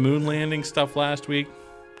know. about the moon landing stuff last week.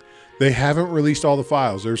 They haven't released all the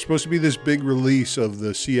files. There's supposed to be this big release of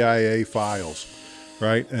the CIA files,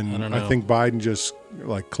 right? And I don't I know. think Biden just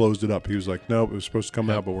like closed it up. He was like, "Nope, it was supposed to come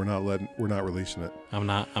out, but we're not releasing it." I'm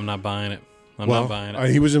not buying it. I'm not buying it.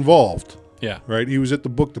 He was involved, Yeah. right? He was at the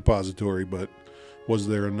book depository, but was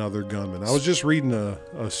there another gunman? I was just reading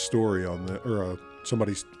a story on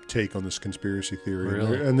somebody's take on this conspiracy theory,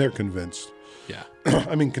 Really? and they're convinced. Yeah.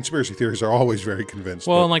 I mean, conspiracy theories are always very convinced.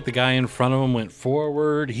 Well, but- and like the guy in front of him went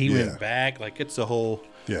forward, he Yeah. went back. Like it's the whole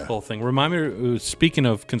Yeah. whole thing. Remind me. Speaking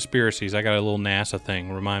of conspiracies, I got a little NASA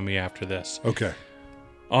thing. Remind me after this. okay.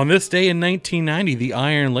 On this day in 1990, the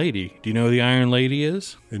Iron Lady. Do you know who the Iron Lady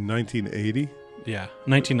is? In 1980, Yeah,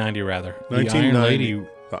 1990 rather. The 1990, Iron Lady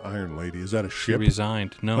the Iron Lady, is that a she ship?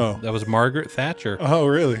 resigned. No, Oh. that was Margaret Thatcher, Oh,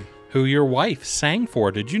 really? who your wife sang for.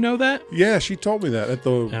 Did you know that? Yeah, she told me that at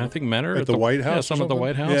the. And I think met her At the White Yeah, House or some at the something?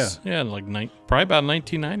 White House. Yeah, like probably about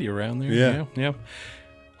 1990 around there. Yeah. yeah.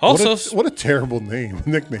 Also, what a terrible nickname.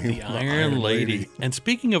 the Iron Lady. And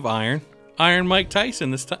speaking of iron, Iron Mike Tyson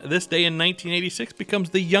this day in 1986 becomes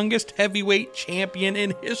the youngest heavyweight champion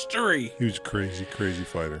in history. He was a crazy, crazy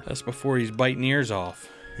fighter. That's before he's biting ears off.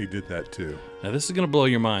 He did that too. Now this is going to blow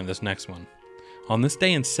your mind. This next one. On this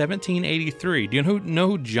day in 1783, do you know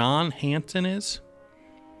who John Hanson is?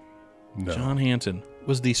 No. John Hanson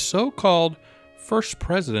was the so-called first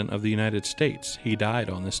president of the United States. He died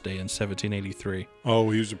on this day in 1783. Oh,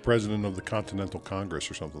 he was the president of the Continental Congress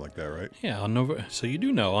or something like that, right? Yeah, on November. So you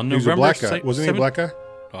do know on He was a November. black guy. Wasn't he a black guy?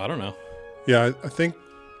 Oh, I don't know. Yeah, I think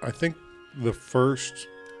the first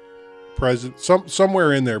president,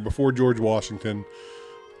 somewhere in there before George Washington,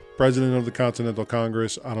 president of the Continental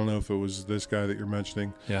Congress. I don't know if it was this guy that you're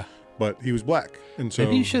mentioning. Yeah. But he was black, and so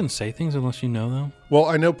Maybe you shouldn't say things unless you know them. Well,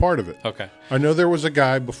 I know part of it. Okay. I know there was a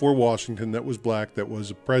guy before Washington that was black that was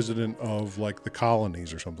a president of like the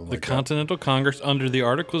colonies or something The like that. Continental Congress under the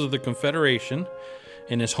Articles of the Confederation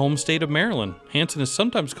in his home state of Maryland. Hanson is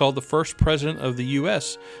sometimes called the first president of the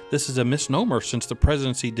U.S. This is a misnomer since the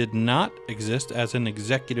presidency did not exist as an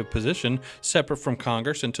executive position separate from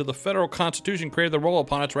Congress until the federal Constitution created the role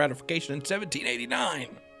upon its ratification in 1789.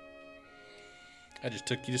 I just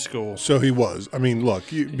took you to school. So he was. I mean, look,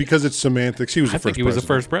 because it's semantics, he was the I first think he was the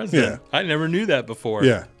first president. Yeah. I never knew that before.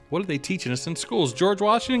 Yeah. What are they teaching us in schools? George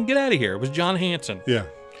Washington, get out of here. It was John Hanson. Yeah.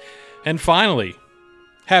 And finally,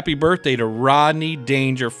 happy birthday to Rodney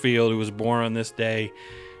Dangerfield, who was born on this day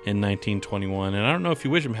in 1921. And I don't know if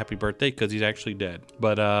you wish him happy birthday because he's actually dead.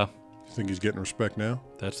 But You think he's getting respect now?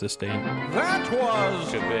 that's this day. That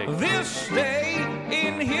was Good big. this day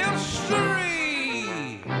in history.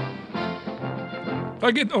 I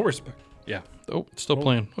get no respect. Yeah. Oh, it's still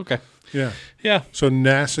playing. Okay. Yeah. Yeah. So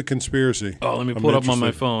NASA conspiracy. Oh, let me I'm pull it up on my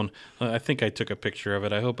interested. phone. I think I took a picture of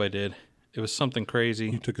it. I hope I did. It was something You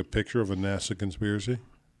crazy. took a picture of a NASA conspiracy?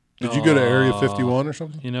 Did you go to Area 51 or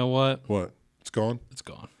something? You know what? What? It's gone? It's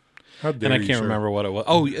gone. How dare And you, I can't sir? remember what it was.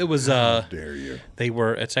 Oh, it was How dare you?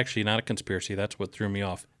 it's actually not a conspiracy. That's what threw me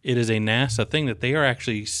off. It is a NASA thing that they are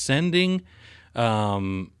actually sending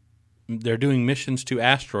they're doing missions to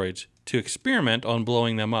asteroids to experiment on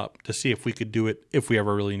blowing them up to see if we could do it if we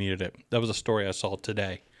ever really needed it. That was a story I saw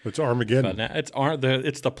today. It's Armageddon. But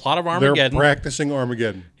it's the plot of They're Armageddon. practicing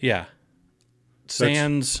Armageddon. Yeah.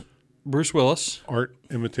 Sans Bruce Willis. Art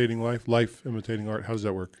imitating life, life imitating art. How does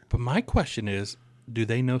that work? But my question is, do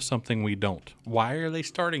they know something we don't? Why are they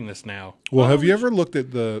starting this now? Well, have you ever looked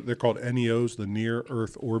at they're called NEOs, the near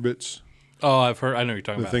Earth orbits, Oh, I've heard. I know what you're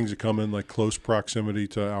talking the about. things that come in like close proximity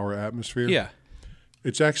to our atmosphere? Yeah.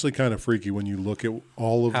 It's actually kind of freaky when you look at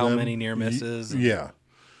all of How them. many near misses? Yeah.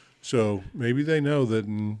 So maybe they know that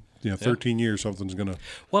in 13 years something's going to.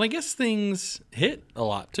 Well, I guess things hit a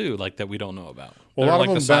lot too, like that we don't know about. Well, a lot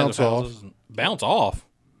of them bounce off. Bounce off?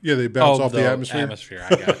 Yeah, they bounce off the atmosphere.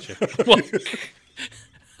 I got you.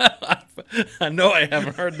 I know I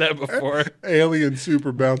haven't heard that before. Alien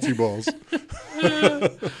super bouncy balls.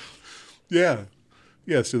 Yeah.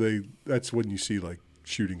 Yeah, so that's when you see like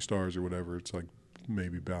shooting stars or whatever. It's like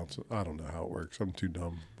maybe bounce. I don't know how it works. I'm too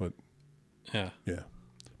dumb, but yeah.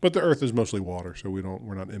 But the Earth is mostly water, so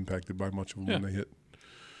we're not impacted by much of them when they hit.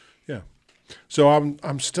 Yeah. So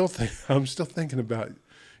I'm still thinking about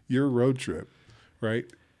your road trip, right?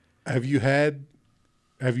 Have you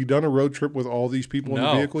done a road trip with all these people in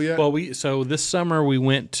the vehicle yet? Well, so this summer we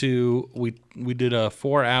went to we did a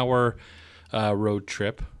 4-hour road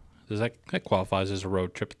trip. That qualifies as a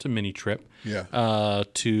road trip. It's a mini trip. Yeah.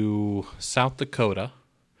 To South Dakota,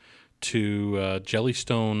 to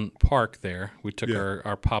Jellystone Park. There, we took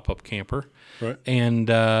our pop-up camper, right? And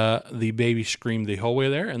the baby screamed the whole way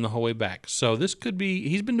there and the whole way back. So this could be.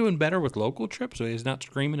 He's been doing better with local trips, so he's not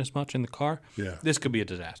screaming as much in the car. Yeah. This could be a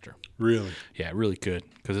disaster. Really? Yeah, it really could,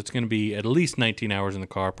 because it's going to be at least 19 hours in the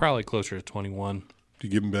car, probably closer to 21. Do you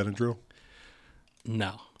give him Benadryl?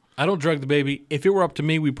 No. I don't drug the baby. If it were up to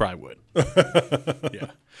me, we probably would.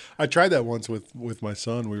 Yeah. I tried that once with my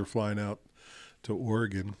son. We were flying out to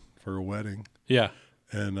Oregon for a wedding. Yeah.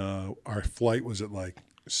 And our flight was at like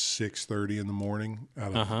 6:30 in the morning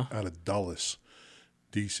out of Dulles,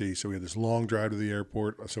 D.C. So we had this long drive to the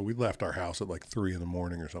airport. So we left our house at like 3 in the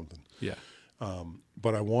morning or something. Yeah.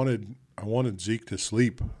 But I wanted Zeke to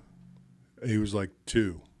sleep. He was like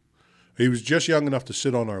 2. He was just young enough to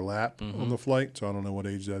sit on our lap on the flight, so I don't know what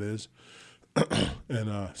age that is.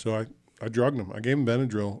 And so I drugged him. I gave him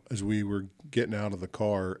Benadryl as we were getting out of the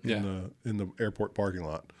car in the airport parking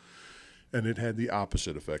lot, and it had the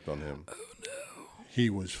opposite effect on him. Oh no!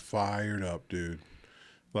 He was fired up, dude.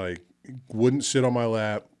 Like, wouldn't sit on my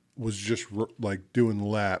lap. Was just like doing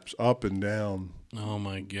laps up and down. Oh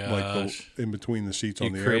my gosh! Like in between the seats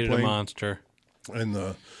on the airplane. You created a monster. And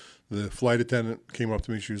the flight attendant came up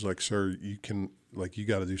to me. She was like, "Sir, you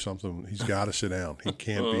got to do something. He's got to sit down. He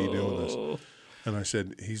can't be doing this." And I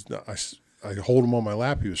said, "He's not." I hold him on my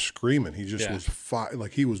lap. He was screaming. He just was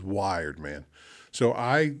like he was wired, man. So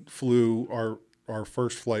I flew. Our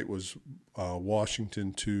first flight was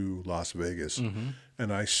Washington to Las Vegas,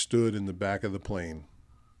 and I stood in the back of the plane,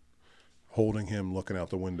 holding him, looking out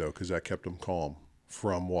the window because that kept him calm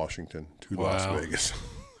from Washington to Las Vegas.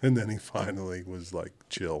 And then he finally was like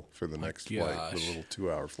chill for the next flight, the little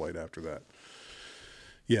 2-hour flight after that.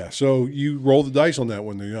 Yeah, so you roll the dice on that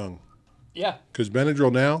when they're young. Yeah. Because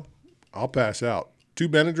Benadryl now, I'll pass out. 2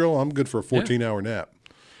 Benadryl, I'm good for a 14-hour nap.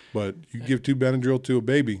 But you give 2 Benadryl to a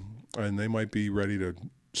baby, and they might be ready to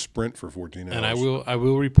sprint for 14 hours. And I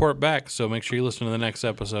will report back, so make sure you listen to the next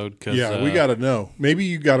episode. Cause, we got to know. Maybe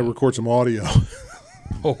you got to record some audio.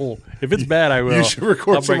 Oh, if it's bad, I will. You should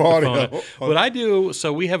record some audio. But I do.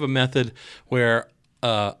 So we have a method where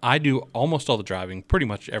I do almost all the driving, pretty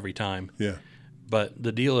much every time. Yeah. But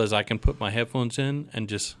the deal is, I can put my headphones in and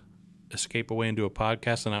just escape away and do a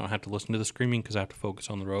podcast, and I don't have to listen to the screaming because I have to focus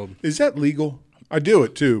on the road. Is that legal? I do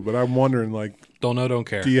it too, but I'm wondering, like, don't know, don't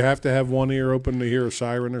care. Do you have to have one ear open to hear a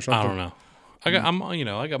siren or something? I don't know.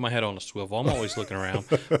 I got my head on a swivel. I'm always looking around,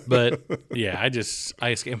 but yeah,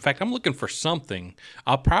 in fact, I'm looking for something.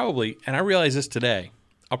 I'll probably, and I realized this today,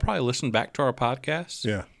 I'll probably listen back to our podcast.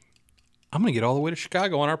 Yeah. I'm going to get all the way to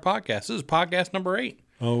Chicago on our podcast. This is podcast number 8.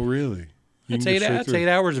 Oh, really? That's 8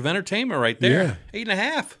 hours of entertainment right there. Yeah.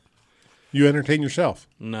 8.5. You entertain yourself.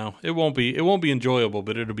 No, it won't be. It won't be enjoyable,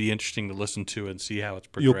 but it'll be interesting to listen to and see how it's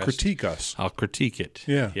progressed. You'll critique us. I'll critique it.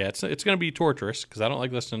 Yeah, yeah. It's going to be torturous because I don't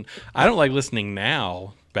like listening. I don't like listening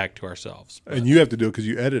now back to ourselves. And you have to do it because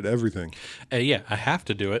you edit everything. Yeah, I have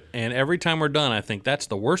to do it. And every time we're done, I think that's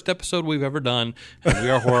the worst episode we've ever done, and we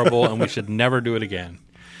are horrible, and we should never do it again.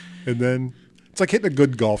 And then it's like hitting a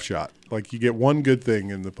good golf shot. Like, you get one good thing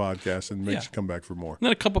in the podcast and makes you come back for more. And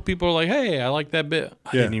then a couple people are like, "Hey, I like that bit.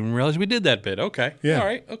 I didn't even realize we did that bit." Okay. Yeah. All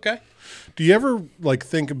right. Okay. Do you ever like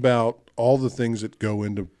think about all the things that go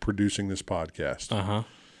into producing this podcast? Uh-huh.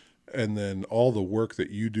 And then all the work that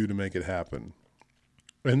you do to make it happen.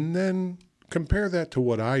 And then compare that to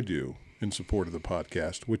what I do in support of the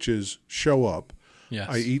podcast, which is show up. Yes.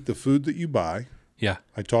 I eat the food that you buy. Yeah.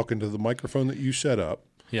 I talk into the microphone that you set up.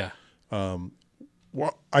 Yeah.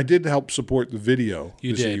 Well, I did help support the video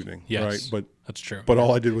this evening, yes, right? But that's true. But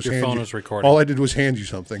all I did was your hand phone you, was recording. All I did was hand you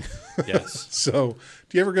something. Yes. So,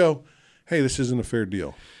 do you ever go, "Hey, this isn't a fair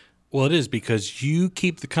deal"? Well, it is, because you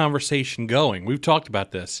keep the conversation going. We've talked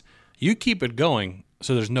about this. You keep it going,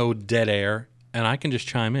 so there's no dead air, and I can just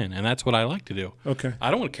chime in, and that's what I like to do. Okay. I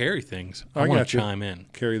don't want to carry things. I want to chime in.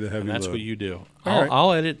 Carry the heavy and that's load. what you do. All right.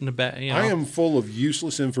 I'll edit in the back. You know. I am full of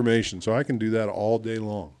useless information, so I can do that all day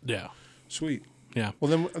long. Yeah. Sweet. Yeah.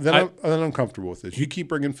 Well, then I'm comfortable with this. You keep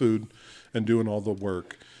bringing food and doing all the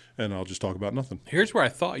work, and I'll just talk about nothing. Here's where I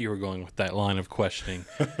thought you were going with that line of questioning,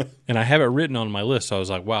 and I have it written on my list. So I was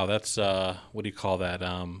like, "Wow, that's what do you call that?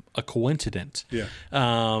 A coincidence." Yeah.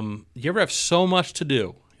 You ever have so much to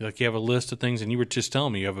do? Like you have a list of things, and you were just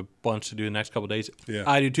telling me you have a bunch to do the next couple of days. Yeah.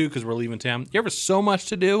 I do too because we're leaving town. You ever so much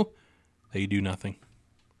to do that you do nothing?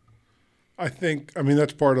 I mean,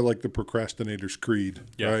 that's part of like the procrastinator's creed,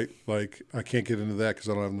 Yeah. right? Like, I can't get into that because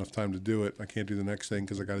I don't have enough time to do it. I can't do the next thing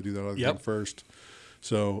because I got to do that other thing first.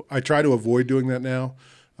 So I try to avoid doing that now.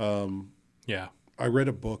 Yeah. I read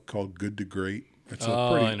a book called Good to Great. It's I know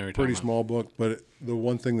a what you're talking pretty about. small book, but the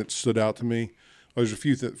one thing that stood out to me, there's a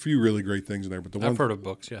few really great things in there. But I've heard of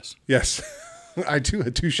books, yes. Yes, I too, a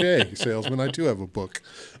touche salesman. I too have a book.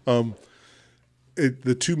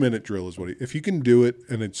 The 2-minute drill is if you can do it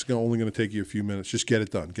and it's only going to take you a few minutes, just get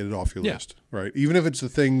it done. Get it off your list, right? Even if it's the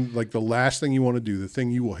thing, like the last thing you want to do, the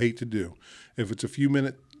thing you will hate to do. If it's a few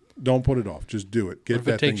minutes, don't put it off. Just do it. Get What if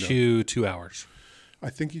that it thing takes done. you 2 hours? I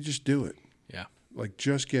think you just do it. Yeah. Like,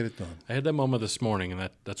 just get it done. I had that moment this morning, and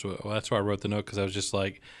that's why I wrote the note, because I was just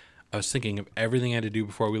like, I was thinking of everything I had to do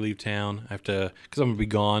before we leave town. I have to, because I'm going to be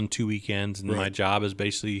gone 2 weekends, and my job is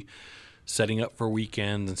basically setting up for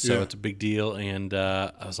weekends, and so it's a big deal. And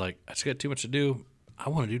I was like, I just got too much to do. I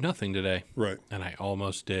want to do nothing today. Right. And I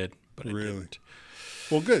almost did, but I Really? didn't.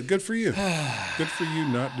 Well, good. Good for you. Good for you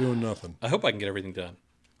not doing nothing. I hope I can get everything done.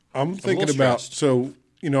 I'm thinking about, so,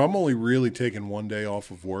 I'm only really taking one day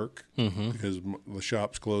off of work because the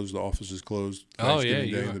shop's closed, the office is closed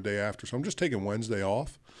Thanksgiving Day and the day after. So I'm just taking Wednesday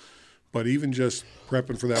off. But even just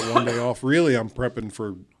prepping for that one day off, really I'm prepping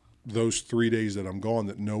for those 3 days that I'm gone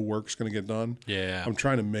that no work's going to get done. Yeah. I'm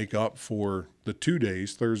trying to make up for the 2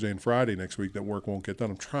 days, Thursday and Friday next week, that work won't get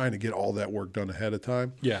done. I'm trying to get all that work done ahead of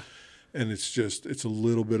time. Yeah. And it's a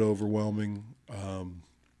little bit overwhelming.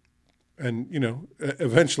 And,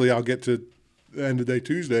 eventually I'll get to the end of day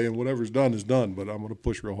Tuesday and whatever's done is done. But I'm going to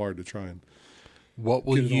push real hard to try and What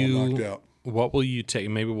will get it all knocked out. What will you take?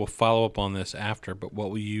 Maybe we'll follow up on this after, but what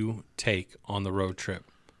will you take on the road trip,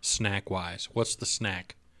 snack-wise? What's the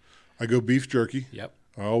snack? I go beef jerky. Yep.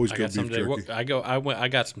 I always go got beef jerky. I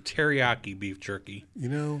got some teriyaki beef jerky.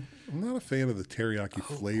 I'm not a fan of the teriyaki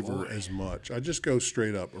flavor as much. I just go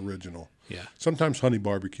straight up original. Yeah. Sometimes honey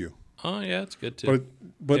barbecue. Oh yeah, it's good too.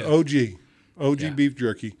 But Yeah. OG beef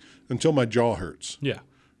jerky until my jaw hurts. Yeah.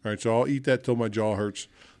 All right, so I'll eat that till my jaw hurts.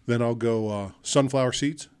 Then I'll go sunflower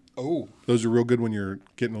seeds. Oh. Those are real good when you're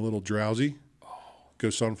getting a little drowsy. Go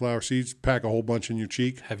sunflower seeds. Pack a whole bunch in your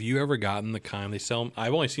cheek. Have you ever gotten the kind they sell them?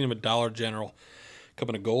 I've only seen them at Dollar General. Come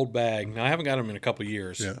in a gold bag. Now I haven't got them in a couple of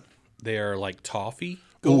years. Yeah. They are like toffee.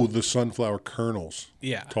 Oh, the sunflower kernels.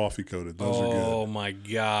 Yeah. Toffee coated. Those are good. Oh my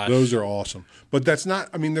gosh. Those are awesome. But that's not,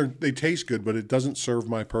 I mean, they taste good, but it doesn't serve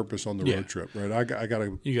my purpose on the road trip, right? I got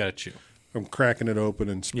to. You got to chew. I'm cracking it open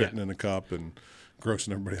and spitting in a cup and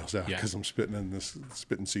grossing everybody else out Yeah. because I'm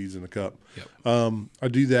spitting seeds in a cup. Yep. I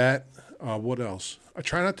do that. What else? I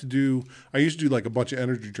try not to do, I used to do like a bunch of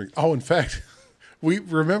energy drinks. Oh, in fact, we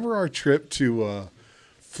remember our trip to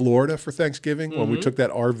Florida for Thanksgiving when we took that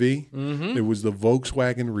RV? Mm-hmm. It was the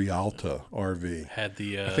Volkswagen Rialta RV. Had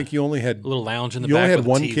the I think you only had little lounge in the you back. only had with a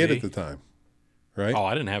one TV. kid at the time, right? Oh,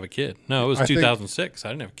 I didn't have a kid. No, it was I think- 2006. I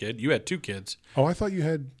didn't have a kid. You had two kids. Oh, I thought you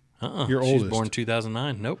had your She was oldest. born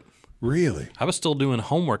 2009. Nope. Really? I was still doing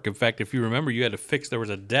homework. In fact, if you remember, you had to fix. There was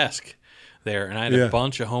a desk there, and I had Yeah. a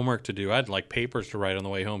bunch of homework to do. I had like papers to write on the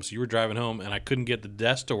way home. So you were driving home, and I couldn't get the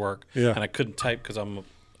desk to work. Yeah. And I couldn't type because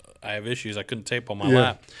I have issues. I couldn't tape on my Yeah.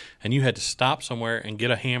 lap, and you had to stop somewhere and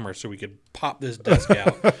get a hammer so we could pop this desk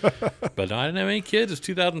out. But I didn't have any kids. It was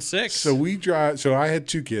 2006. So I had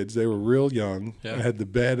two kids. They were real young. Yeah. I had the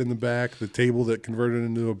bed in the back, the table that converted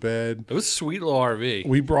into a bed. It was a sweet little RV.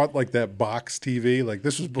 We brought like that box TV. Like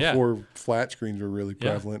this was before flat screens were really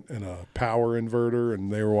prevalent, and a power inverter,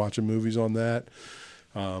 and they were watching movies on that.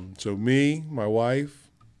 So me, my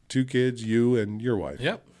wife, two kids, you, and your wife.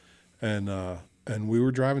 Yep. And we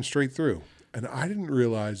were driving straight through. And I didn't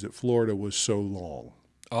realize that Florida was so long.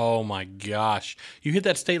 Oh my gosh! You hit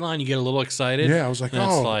that state line, you get a little excited. Yeah, I was like, and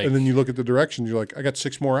it's and then you look at the directions, you're like, I got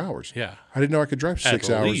 6 more hours. Yeah. I didn't know I could drive 6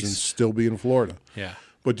 At hours least. and still be in Florida. Yeah.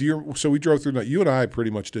 But so we drove through the night. You and I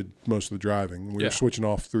pretty much did most of the driving. We were switching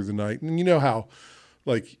off through the night. And you know how,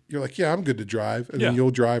 like, you're like, yeah, I'm good to drive. And then you'll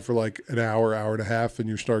drive for like an hour, hour and a half, and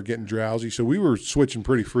you start getting drowsy. So we were switching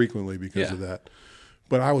pretty frequently because of that.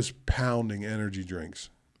 But I was pounding energy drinks.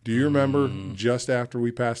 Do you remember just after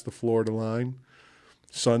we passed the Florida line?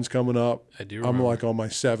 Sun's coming up. I do remember. I'm like on my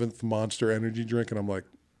 7th Monster Energy drink, and I'm like,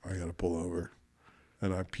 I got to pull over.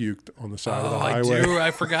 And I puked on the side of the highway. I do.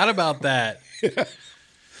 I forgot about that.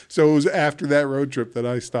 So it was after that road trip that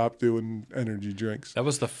I stopped doing energy drinks. That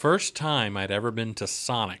was the first time I'd ever been to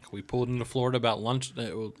Sonic. We pulled into Florida about lunch,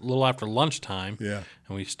 a little after lunchtime. Yeah.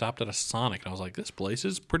 And we stopped at a Sonic. And I was like, this place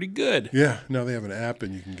is pretty good. Yeah. Now they have an app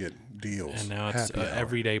and you can get deals. And now it's an Happy hour.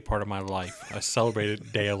 everyday part of my life. I celebrate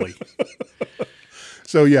it daily.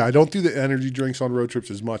 So, yeah, I don't do the energy drinks on road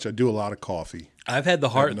trips as much. I do a lot of coffee. I've had the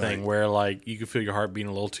heart At thing night. where, like, you can feel your heart beating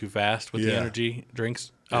a little too fast with the Yeah. energy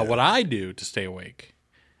drinks. What I do to stay awake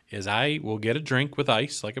is I will get a drink with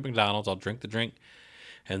ice, like at McDonald's. I'll drink the drink.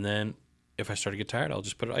 And then if I start to get tired, I'll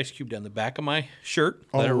just put an ice cube down the back of my shirt,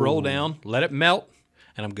 let it roll down, let it melt,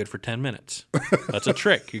 and I'm good for 10 minutes. That's a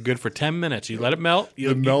trick. You're good for 10 minutes. You let it melt.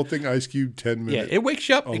 The melting ice cube 10 minutes. Yeah, it wakes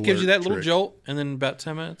you up. It gives you that little trick. jolt. And then about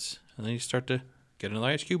 10 minutes, and then you start to get another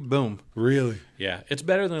ice cube. Boom. Really? Yeah, it's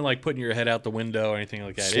better than like putting your head out the window or anything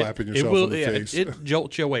like that. Slapping yourself in the face. It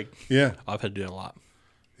jolts you awake. Yeah. I've had to do that a lot.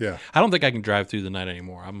 Yeah. I don't think I can drive through the night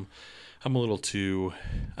anymore. I'm a little too.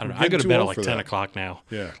 I don't know. I getting go to too bed at old like for 10 that. o'clock now.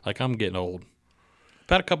 Yeah. Like I'm getting old.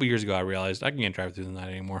 About a couple years ago, I realized I can't drive through the night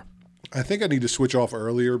anymore. I think I need to switch off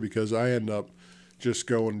earlier because I end up just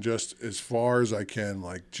going just as far as I can,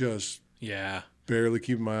 like just Yeah. barely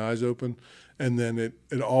keeping my eyes open. And then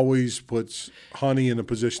it always puts Honey in a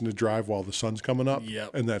position to drive while the sun's coming up.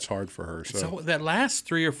 Yep. And that's hard for her. So, So that last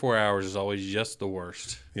 3 or 4 hours is always just the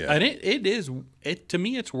worst. Yeah. And it is. To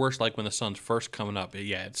me, it's worse like when the sun's first coming up.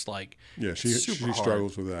 Yeah, it's like yeah, she super hard.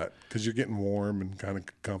 struggles with that because you're getting warm and kind of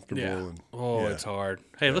comfortable. Yeah. And, Oh, yeah. it's hard.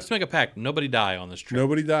 Hey, let's make a pact. Nobody die on this trip.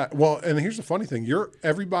 Nobody died. Well, and here's the funny thing: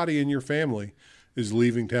 everybody in your family is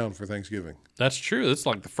leaving town for Thanksgiving. That's true. That's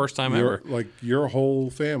like the first time ever. Like your whole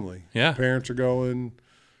family. Yeah. Parents are going.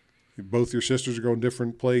 Both your sisters are going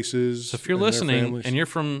different places. So if you're and their listening families. and you're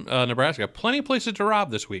from Nebraska, plenty of places to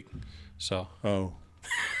rob this week. So Oh.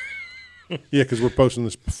 Yeah, because we're posting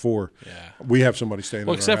this before. Yeah. We have somebody staying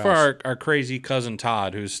well, in except our house. for our crazy cousin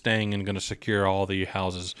Todd, who's staying and going to secure all the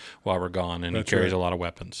houses while we're gone, and That's he carries right. a lot of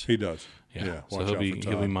weapons. He does. Yeah, so watch he'll out be for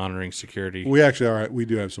he'll be Todd. monitoring security. We actually, all right, we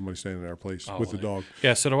do have somebody staying in our place with the dog.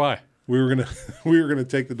 Yeah, so do I. We were gonna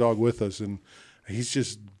take the dog with us, and he's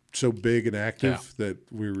just so big and active that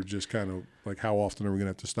we were just kind of like, how often are we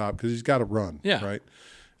gonna have to stop? Because he's got to run. Yeah. Right.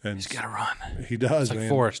 And He's got to run. he does, It's like man.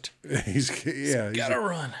 Forrest. He's Got to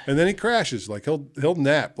run. And then he crashes. Like he'll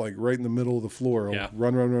nap like right in the middle of the floor. He'll Yeah.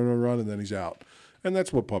 run, and then he's out. And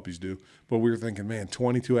that's what puppies do. But we were thinking, man,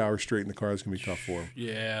 22 hours straight in the car is gonna be tough for him.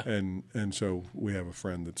 Yeah. And so we have a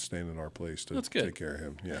friend that's staying at our place to That's good. take care of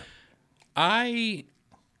him. Yeah. I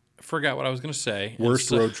forgot what I was going to say. And Worst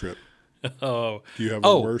so- road trip. Oh. Do you have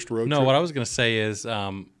a worst road no, trip? what I was going to say is,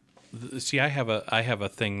 see, I have a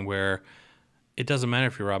thing where it doesn't matter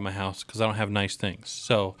if you rob my house because I don't have nice things.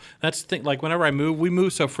 So that's the thing. Like whenever I move, we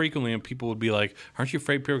move so frequently, and people would be like, "Aren't you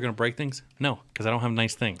afraid people are going to break things?" No, because I don't have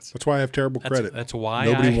nice things. That's why I have terrible credit. That's why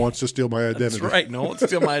nobody wants to steal my identity. That's right. No one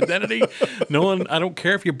steal my identity. No one. I don't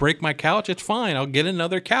care if you break my couch. It's fine. I'll get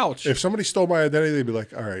another couch. If somebody stole my identity, they'd be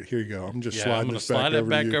like, "All right, here you go. I'm just Yeah, I'm sliding gonna this slide it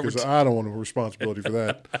back over to you because I don't want a responsibility for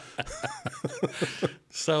that."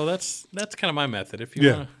 So that's kind of my method. If you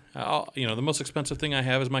Yeah. want, the most expensive thing I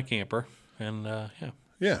have is my camper, and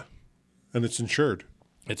Yeah, and it's insured.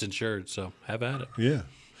 it's insured. So have at it. Yeah.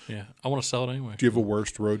 Yeah, I want to sell it anyway. Do you have a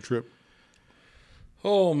worst road trip?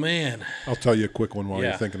 Oh man, I'll tell you a quick one while Yeah.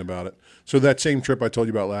 you're thinking about it. So that same trip I told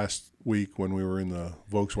you about last week when we were in the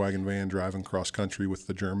Volkswagen van driving cross country with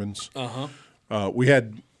the Germans. We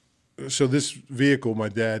had this vehicle my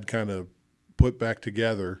dad kind of put back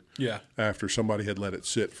together. Yeah. After somebody had let it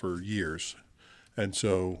sit for years, and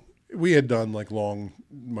so we had done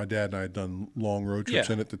my dad and I had done long road trips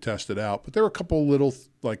Yeah. in it to test it out. But there were a couple little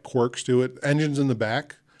like quirks to it. Engines in the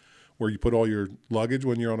back where you put all your luggage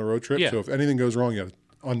when you're on a road trip. Yeah. So if anything goes wrong, you got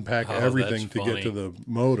to unpack everything that's to get to funny. the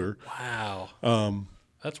motor. wow.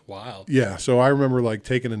 That's wild. Yeah. So I remember like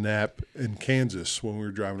taking a nap in Kansas when we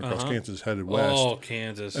were driving across Kansas headed west. Oh,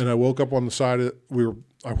 Kansas. And I woke up on the side of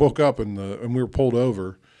I woke up and we were pulled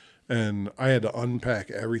over, and I had to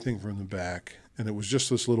unpack everything from the back, and it was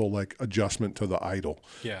just this little like adjustment to the idle,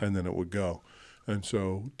 Yeah. and then it would go, and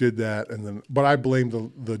so did that, and then but I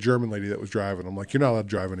blamed the German lady that was driving. I'm like, you're not allowed to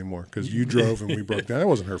drive anymore because you drove and we broke down. It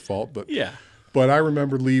wasn't her fault, but Yeah. But I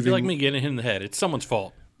remember You're leaving. like me getting hit in the head. It's someone's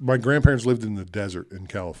fault. My grandparents lived in the desert in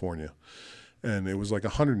California, and it was like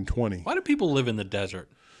 120. Why do people live in the desert?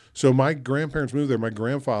 So my grandparents moved there. My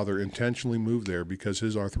grandfather intentionally moved there because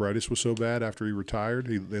his arthritis was so bad after he retired.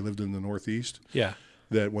 They lived in the Northeast. Yeah.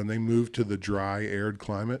 that when they moved to the dry, arid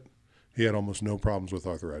climate, he had almost no problems with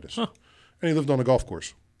arthritis. Huh. And he lived on a golf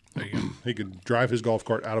course. There you go. He could drive his golf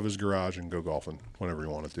cart out of his garage and go golfing whenever he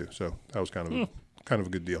wanted to. So that was kind of a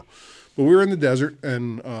good deal. But we were in the desert,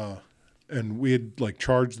 and we had like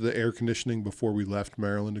charged the air conditioning before we left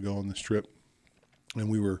Maryland to go on this trip, and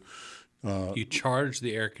we were. You charged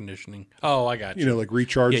the air conditioning. Oh, I got you. You know, like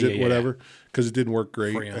recharged it, whatever, because it didn't work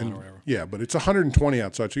great. Freon or whatever. Yeah, but it's 120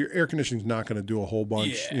 outside, so your air conditioning's not going to do a whole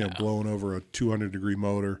bunch. Yeah. You know, blowing over a 200-degree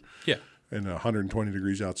motor. Yeah. And 120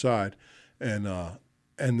 degrees outside, and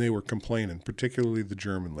they were complaining, particularly the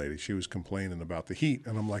German lady. She was complaining about the heat,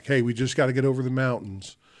 and I'm like, hey, we just got to get over the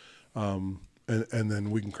mountains, and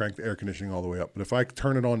then we can crank the air conditioning all the way up. But if I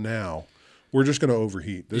turn it on now, we're just going to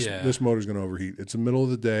overheat. This motor's going to overheat. It's the middle of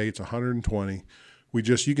the day. It's 120.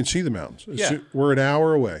 You can see the mountains. We're an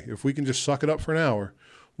hour away. If we can just suck it up for an hour,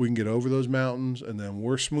 we can get over those mountains, and then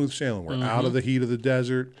we're smooth sailing. We're out of the heat of the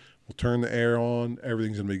desert. We'll turn the air on.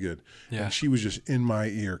 Everything's going to be good. Yeah. And she was just in my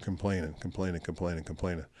ear complaining.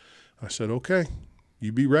 I said, okay,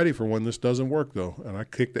 you be ready for when this doesn't work, though. And I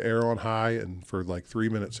kicked the air on high, and for like 3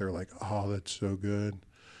 minutes, they were like, oh, that's so good.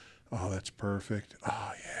 Oh, that's perfect.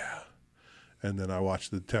 Oh, yeah. And then I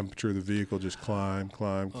watched the temperature of the vehicle just climb.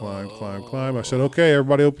 I said, okay,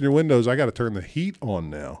 everybody open your windows. I got to turn the heat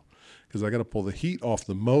on now because I got to pull the heat off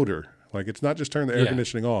the motor. Like, it's not just turn the air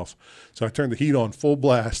conditioning off. So I turned the heat on full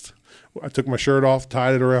blast. I took my shirt off,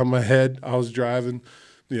 tied it around my head. I was driving,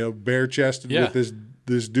 bare-chested with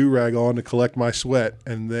this do-rag on to collect my sweat,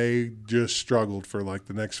 and they just struggled for like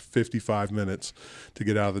the next 55 minutes to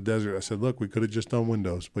get out of the desert. I said, look, we could have just done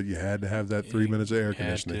windows, but you had to have that 3 minutes of air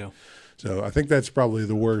conditioning. So I think that's probably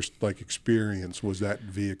the worst experience was that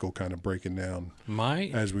vehicle kind of breaking down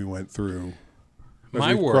as we went through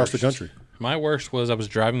across the country. My worst was I was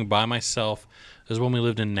driving by myself. This is when we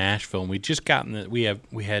lived in Nashville, and we just gotten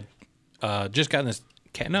just gotten this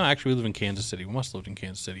cat. No, actually, we live in Kansas City. We must have lived in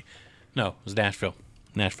Kansas City. No, it was Nashville.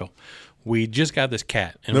 We just got this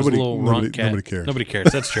cat, and it was a little runt cat. Nobody cares. Nobody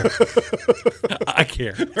cares. That's true. I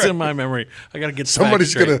care. It's in my memory. I got to get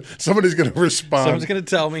somebody's gonna respond. Someone's gonna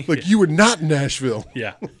tell me you were not in Nashville.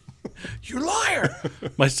 Yeah. You liar.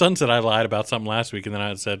 My son said I lied about something last week, and then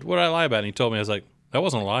I said, what did I lie about? And he told me, I was like, that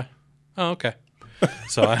wasn't a lie. Oh, okay.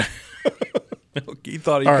 So he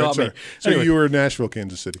thought he caught me. So anyway, you were in Nashville,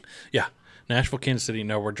 Kansas City. Yeah. Nashville, Kansas City.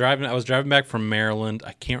 No, I was driving back from Maryland.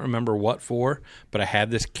 I can't remember what for, but I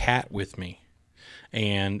had this cat with me.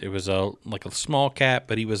 And it was a small cat,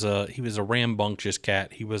 but he was a rambunctious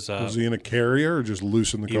cat. Was he in a carrier or just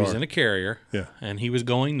loose in the car? He was in a carrier. Yeah. And he was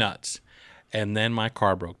going nuts. And then my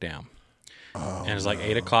car broke down. And it was like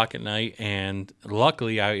 8 o'clock at night, and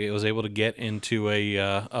luckily I was able to get into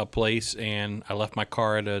a place, and I left my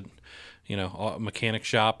car at a mechanic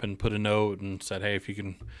shop and put a note and said, hey, if you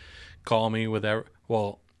can call me whatever.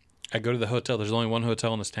 Well, I go to the hotel. There's only one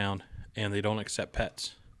hotel in this town, and they don't accept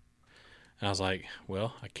pets. And I was like,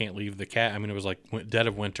 well, I can't leave the cat. I mean, it was like dead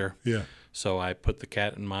of winter. Yeah. So I put the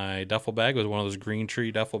cat in my duffel bag. It was one of those green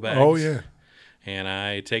tree duffel bags. Oh, yeah. And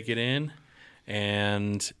I take it in,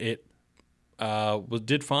 and it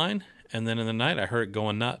did fine, and then in the night I heard it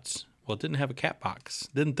going nuts. Well, it didn't have a cat box.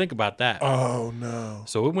 Didn't think about that. Oh no!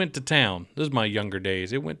 So it went to town. This is my younger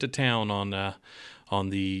days. It went to town on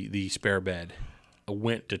the spare bed. It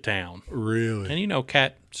went to town. Really? And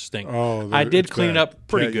cat stink. Oh, I did clean it up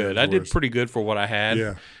pretty good. I did pretty good for what I had.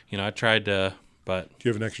 Yeah. I tried to, but do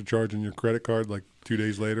you have an extra charge on your credit card? Like 2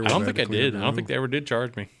 days later? I don't think I did. I don't think they ever did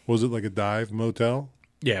charge me. Was it like a dive motel?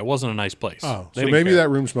 Yeah, it wasn't a nice place. Oh, so maybe that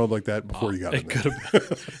room smelled like that before you got in there. It could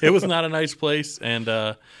have. It was not a nice place, and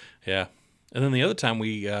yeah. And then the other time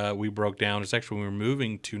we broke down, it's actually when we were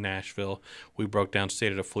moving to Nashville. We broke down,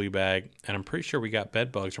 stayed at a flea bag, and I'm pretty sure we got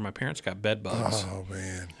bed bugs, or my parents got bed bugs. Oh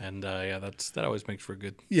man! And that always makes for a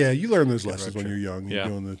good. Yeah, you learn those lessons when you're young. You're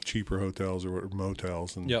doing the cheaper hotels or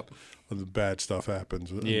motels, and when the bad stuff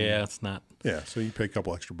happens. Yeah, it's not. Yeah, so you pay a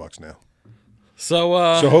couple extra bucks now. So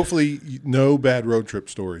hopefully no bad road trip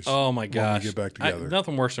stories. Oh my gosh, when we get back together.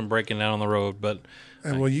 Nothing worse than breaking down on the road, but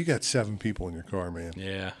you got 7 people in your car, man.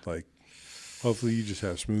 Yeah, hopefully you just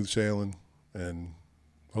have smooth sailing, and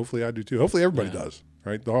hopefully I do too. Hopefully everybody does.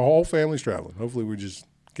 Right, the whole family's traveling. Hopefully we just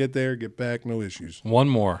get there, get back, no issues. One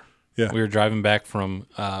more. Yeah, we were driving back from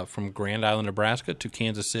Grand Island, Nebraska to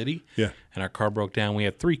Kansas City. Yeah, and our car broke down. We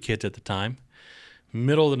had 3 kids at the time.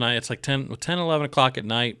 Middle of the night, it's like 10, 11 o'clock at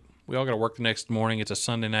night. We all got to work the next morning. It's a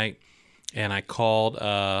Sunday night. And I called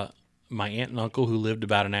my aunt and uncle who lived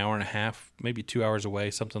about an hour and a half, maybe 2 hours away,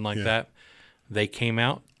 something like that. They came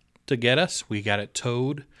out to get us. We got it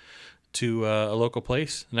towed to a local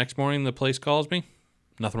place. The next morning, the place calls me.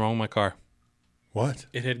 Nothing wrong with my car. What?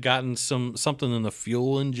 It had gotten something in the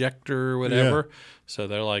fuel injector or whatever. Yeah. So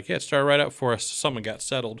they're like, yeah, it started right up for us. Something got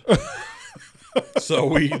settled. So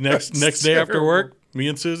we next day after work, me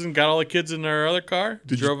and Susan got all the kids in our other car,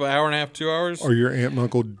 drove an hour and a half, 2 hours. Are your aunt and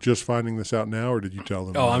uncle just finding this out now, or did you tell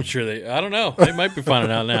them? Oh, I'm sure I don't know. They might be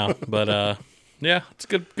finding out now. But, yeah, it's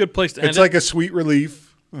a good place to end it. It's like a sweet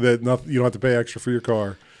relief that you don't have to pay extra for your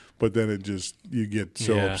car, but then you get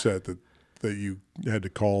so upset that you had to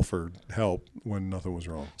call for help when nothing was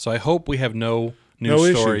wrong. So I hope we have no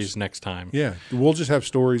stories issues next time. Yeah, we'll just have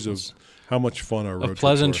stories of how much fun our road trips were.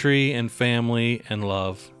 Pleasantry and family and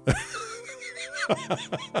love.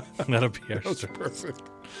 That'll be our story. Perfect.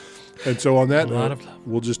 And so on that note,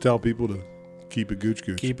 we'll just tell people to keep it gooch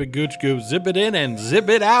gooch. Keep it gooch gooch. Zip it in and zip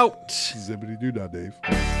it out. Zippity doo dah, Dave.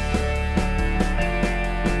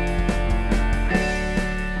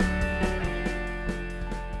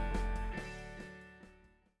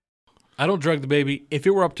 I don't drug the baby. If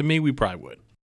it were up to me, we probably would.